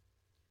conclusions.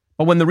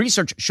 But when the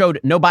research showed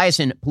no bias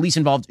in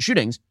police-involved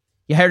shootings,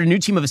 he hired a new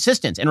team of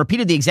assistants and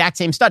repeated the exact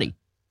same study.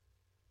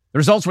 The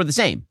results were the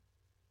same.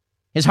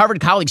 His Harvard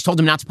colleagues told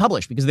him not to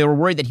publish because they were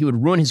worried that he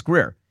would ruin his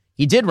career.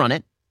 He did run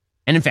it,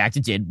 and in fact,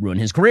 it did ruin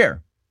his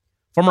career.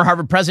 Former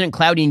Harvard President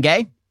Claudine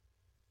Gay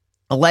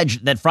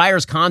alleged that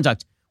Fryer's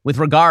conduct with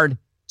regard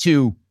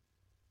to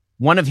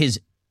one of his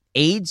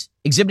aides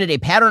exhibited a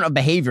pattern of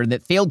behavior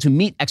that failed to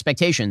meet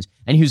expectations,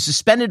 and he was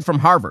suspended from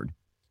Harvard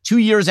 2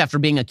 years after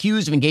being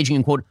accused of engaging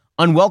in, quote,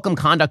 unwelcome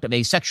conduct of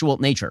a sexual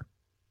nature.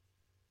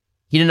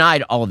 He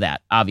denied all of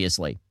that,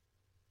 obviously.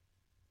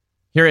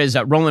 Here is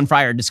Roland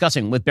Fryer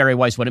discussing with Barry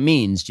Weiss what it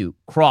means to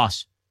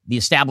cross the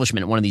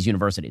establishment at one of these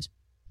universities.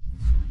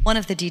 One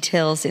of the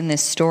details in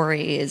this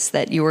story is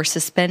that you were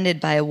suspended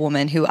by a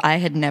woman who I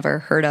had never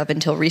heard of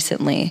until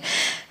recently.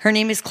 Her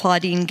name is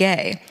Claudine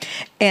Gay,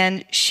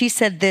 and she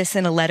said this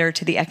in a letter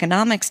to the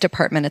economics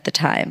department at the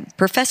time.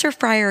 Professor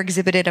Fryer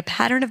exhibited a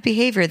pattern of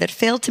behavior that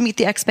failed to meet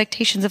the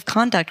expectations of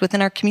conduct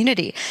within our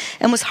community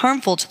and was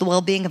harmful to the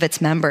well-being of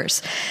its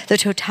members. The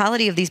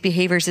totality of these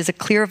behaviors is a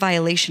clear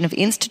violation of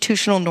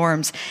institutional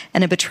norms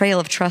and a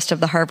betrayal of trust of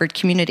the Harvard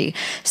community.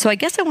 So I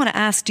guess I want to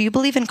ask, do you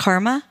believe in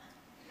karma?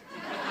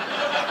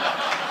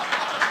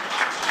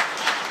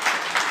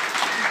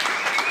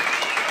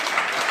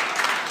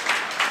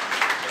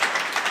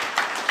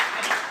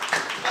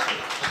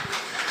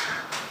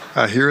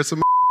 I hear it's a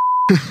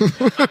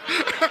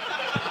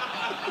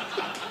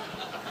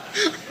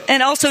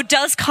And also,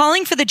 does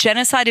calling for the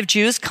genocide of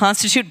Jews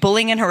constitute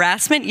bullying and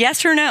harassment?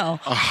 Yes or no?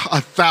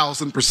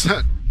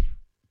 1,000%.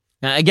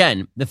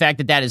 Again, the fact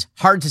that that is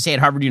hard to say at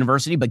Harvard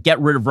University, but get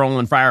rid of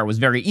Roland Fryer was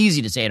very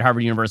easy to say at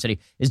Harvard University,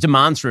 is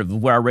demonstrative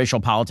of where our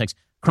racial politics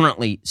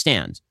currently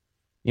stands.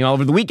 You know,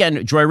 over the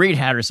weekend, Joy Reid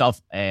had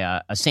herself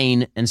a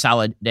sane and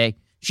solid day.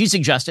 She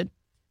suggested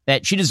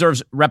that she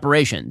deserves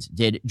reparations,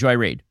 did Joy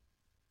Reid.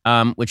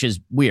 Which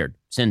is weird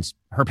since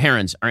her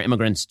parents are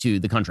immigrants to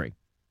the country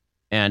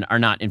and are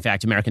not, in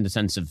fact, American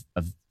descendants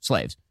of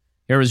slaves.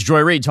 Here is Joy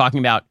Reid talking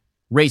about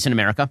race in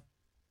America.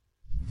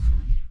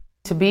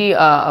 To be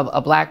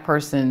a black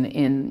person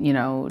in,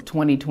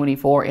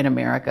 2024 in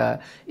America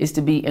is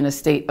to be in a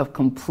state of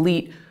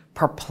complete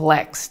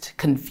perplexed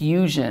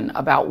confusion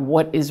about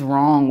what is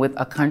wrong with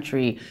a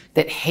country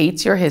that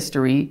hates your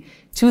history,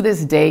 to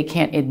this day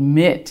can't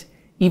admit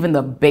even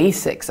the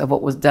basics of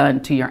what was done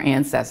to your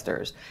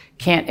ancestors,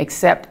 can't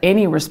accept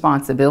any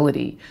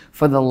responsibility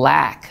for the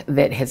lack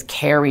that has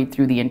carried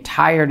through the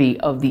entirety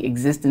of the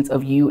existence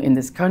of you in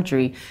this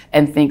country,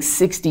 and think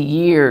 60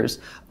 years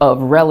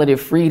of relative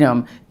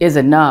freedom is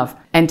enough.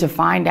 And to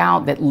find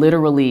out that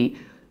literally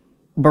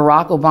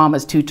Barack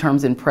Obama's 2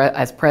 terms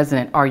as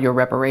president are your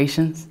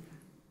reparations,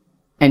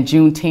 and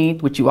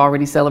Juneteenth, which you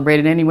already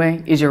celebrated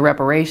anyway, is your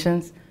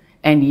reparations,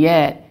 and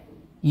yet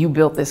you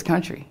built this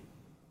country.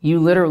 You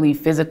literally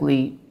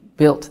physically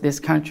built this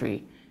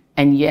country,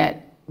 and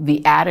yet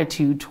the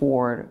attitude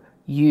toward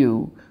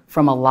you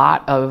from a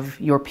lot of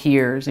your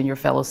peers and your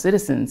fellow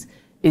citizens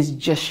is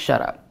just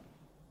shut up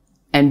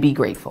and be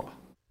grateful.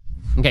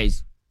 Okay,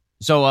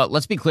 so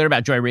let's be clear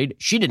about Joy Reid.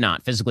 She did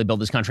not physically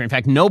build this country. In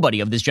fact, nobody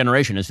of this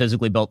generation has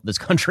physically built this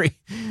country,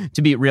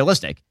 to be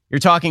realistic. You're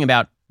talking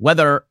about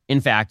whether,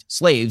 in fact,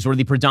 slaves were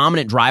the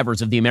predominant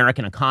drivers of the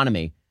American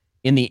economy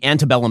in the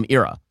antebellum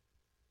era.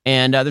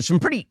 And there's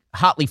some pretty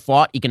hotly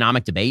fought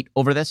economic debate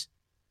over this.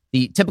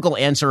 The typical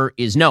answer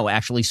is no.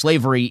 Actually,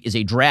 slavery is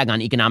a drag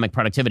on economic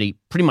productivity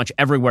pretty much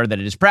everywhere that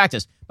it is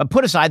practiced. But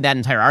put aside that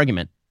entire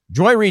argument,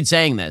 Joy Reid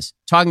saying this,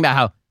 talking about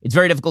how it's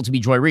very difficult to be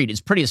Joy Reid,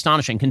 is pretty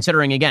astonishing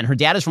considering, again, her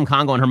dad is from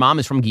Congo and her mom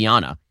is from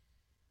Guyana.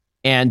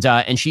 And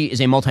she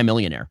is a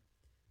multimillionaire.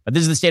 But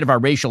this is the state of our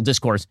racial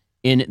discourse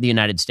in the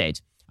United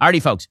States.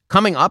 Alrighty, folks,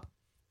 coming up,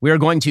 we are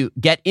going to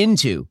get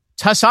into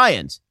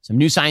science, some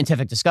new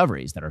scientific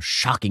discoveries that are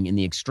shocking in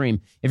the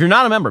extreme. If you're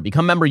not a member,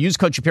 become a member. Use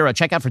code Shapiro at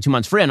checkout for 2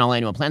 months free on all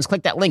annual plans.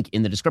 Click that link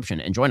in the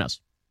description and join us.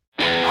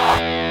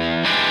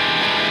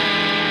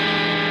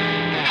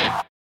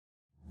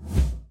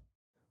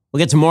 We'll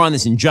get to more on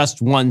this in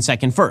just 1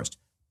 second. First,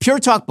 Pure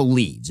Talk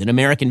believes in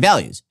American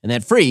values, and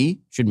that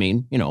free should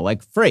mean,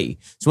 like free.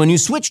 So when you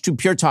switch to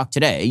Pure Talk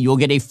today, you'll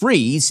get a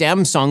free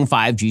Samsung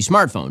 5G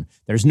smartphone.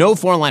 There's no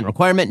foreign line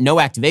requirement, no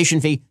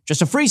activation fee,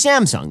 just a free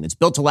Samsung that's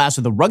built to last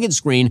with a rugged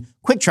screen,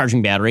 quick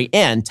charging battery,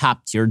 and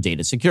top-tier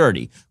data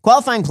security.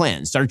 Qualifying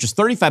plans start at just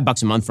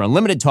 $35 a month for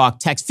unlimited talk,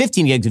 text,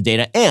 15 gigs of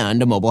data,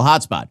 and a mobile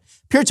hotspot.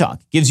 Pure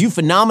Talk gives you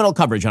phenomenal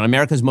coverage on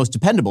America's most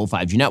dependable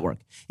 5G network.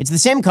 It's the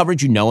same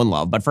coverage you know and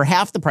love, but for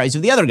half the price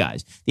of the other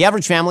guys. The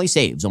average family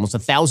saves almost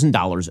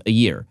 $1,000 a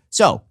year.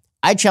 So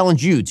I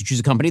challenge you to choose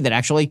a company that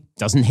actually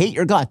doesn't hate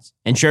your guts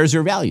and shares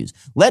your values.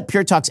 Let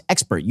Pure Talk's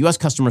expert U.S.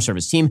 customer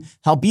service team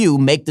help you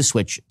make the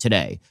switch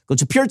today. Go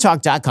to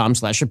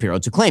puretalk.com/Shapiro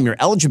to claim your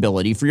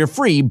eligibility for your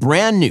free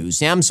brand new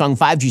Samsung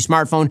 5G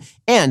smartphone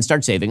and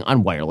start saving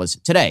on wireless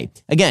today.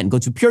 Again, go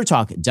to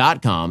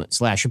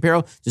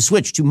puretalk.com/Shapiro to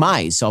switch to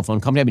my cell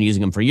phone company. I've been using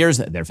them for years.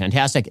 They're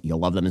fantastic. You'll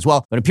love them as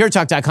well. Go to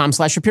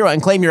puretalk.com/Shapiro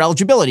and claim your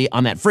eligibility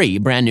on that free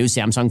brand new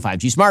Samsung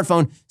 5G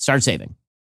smartphone. Start saving.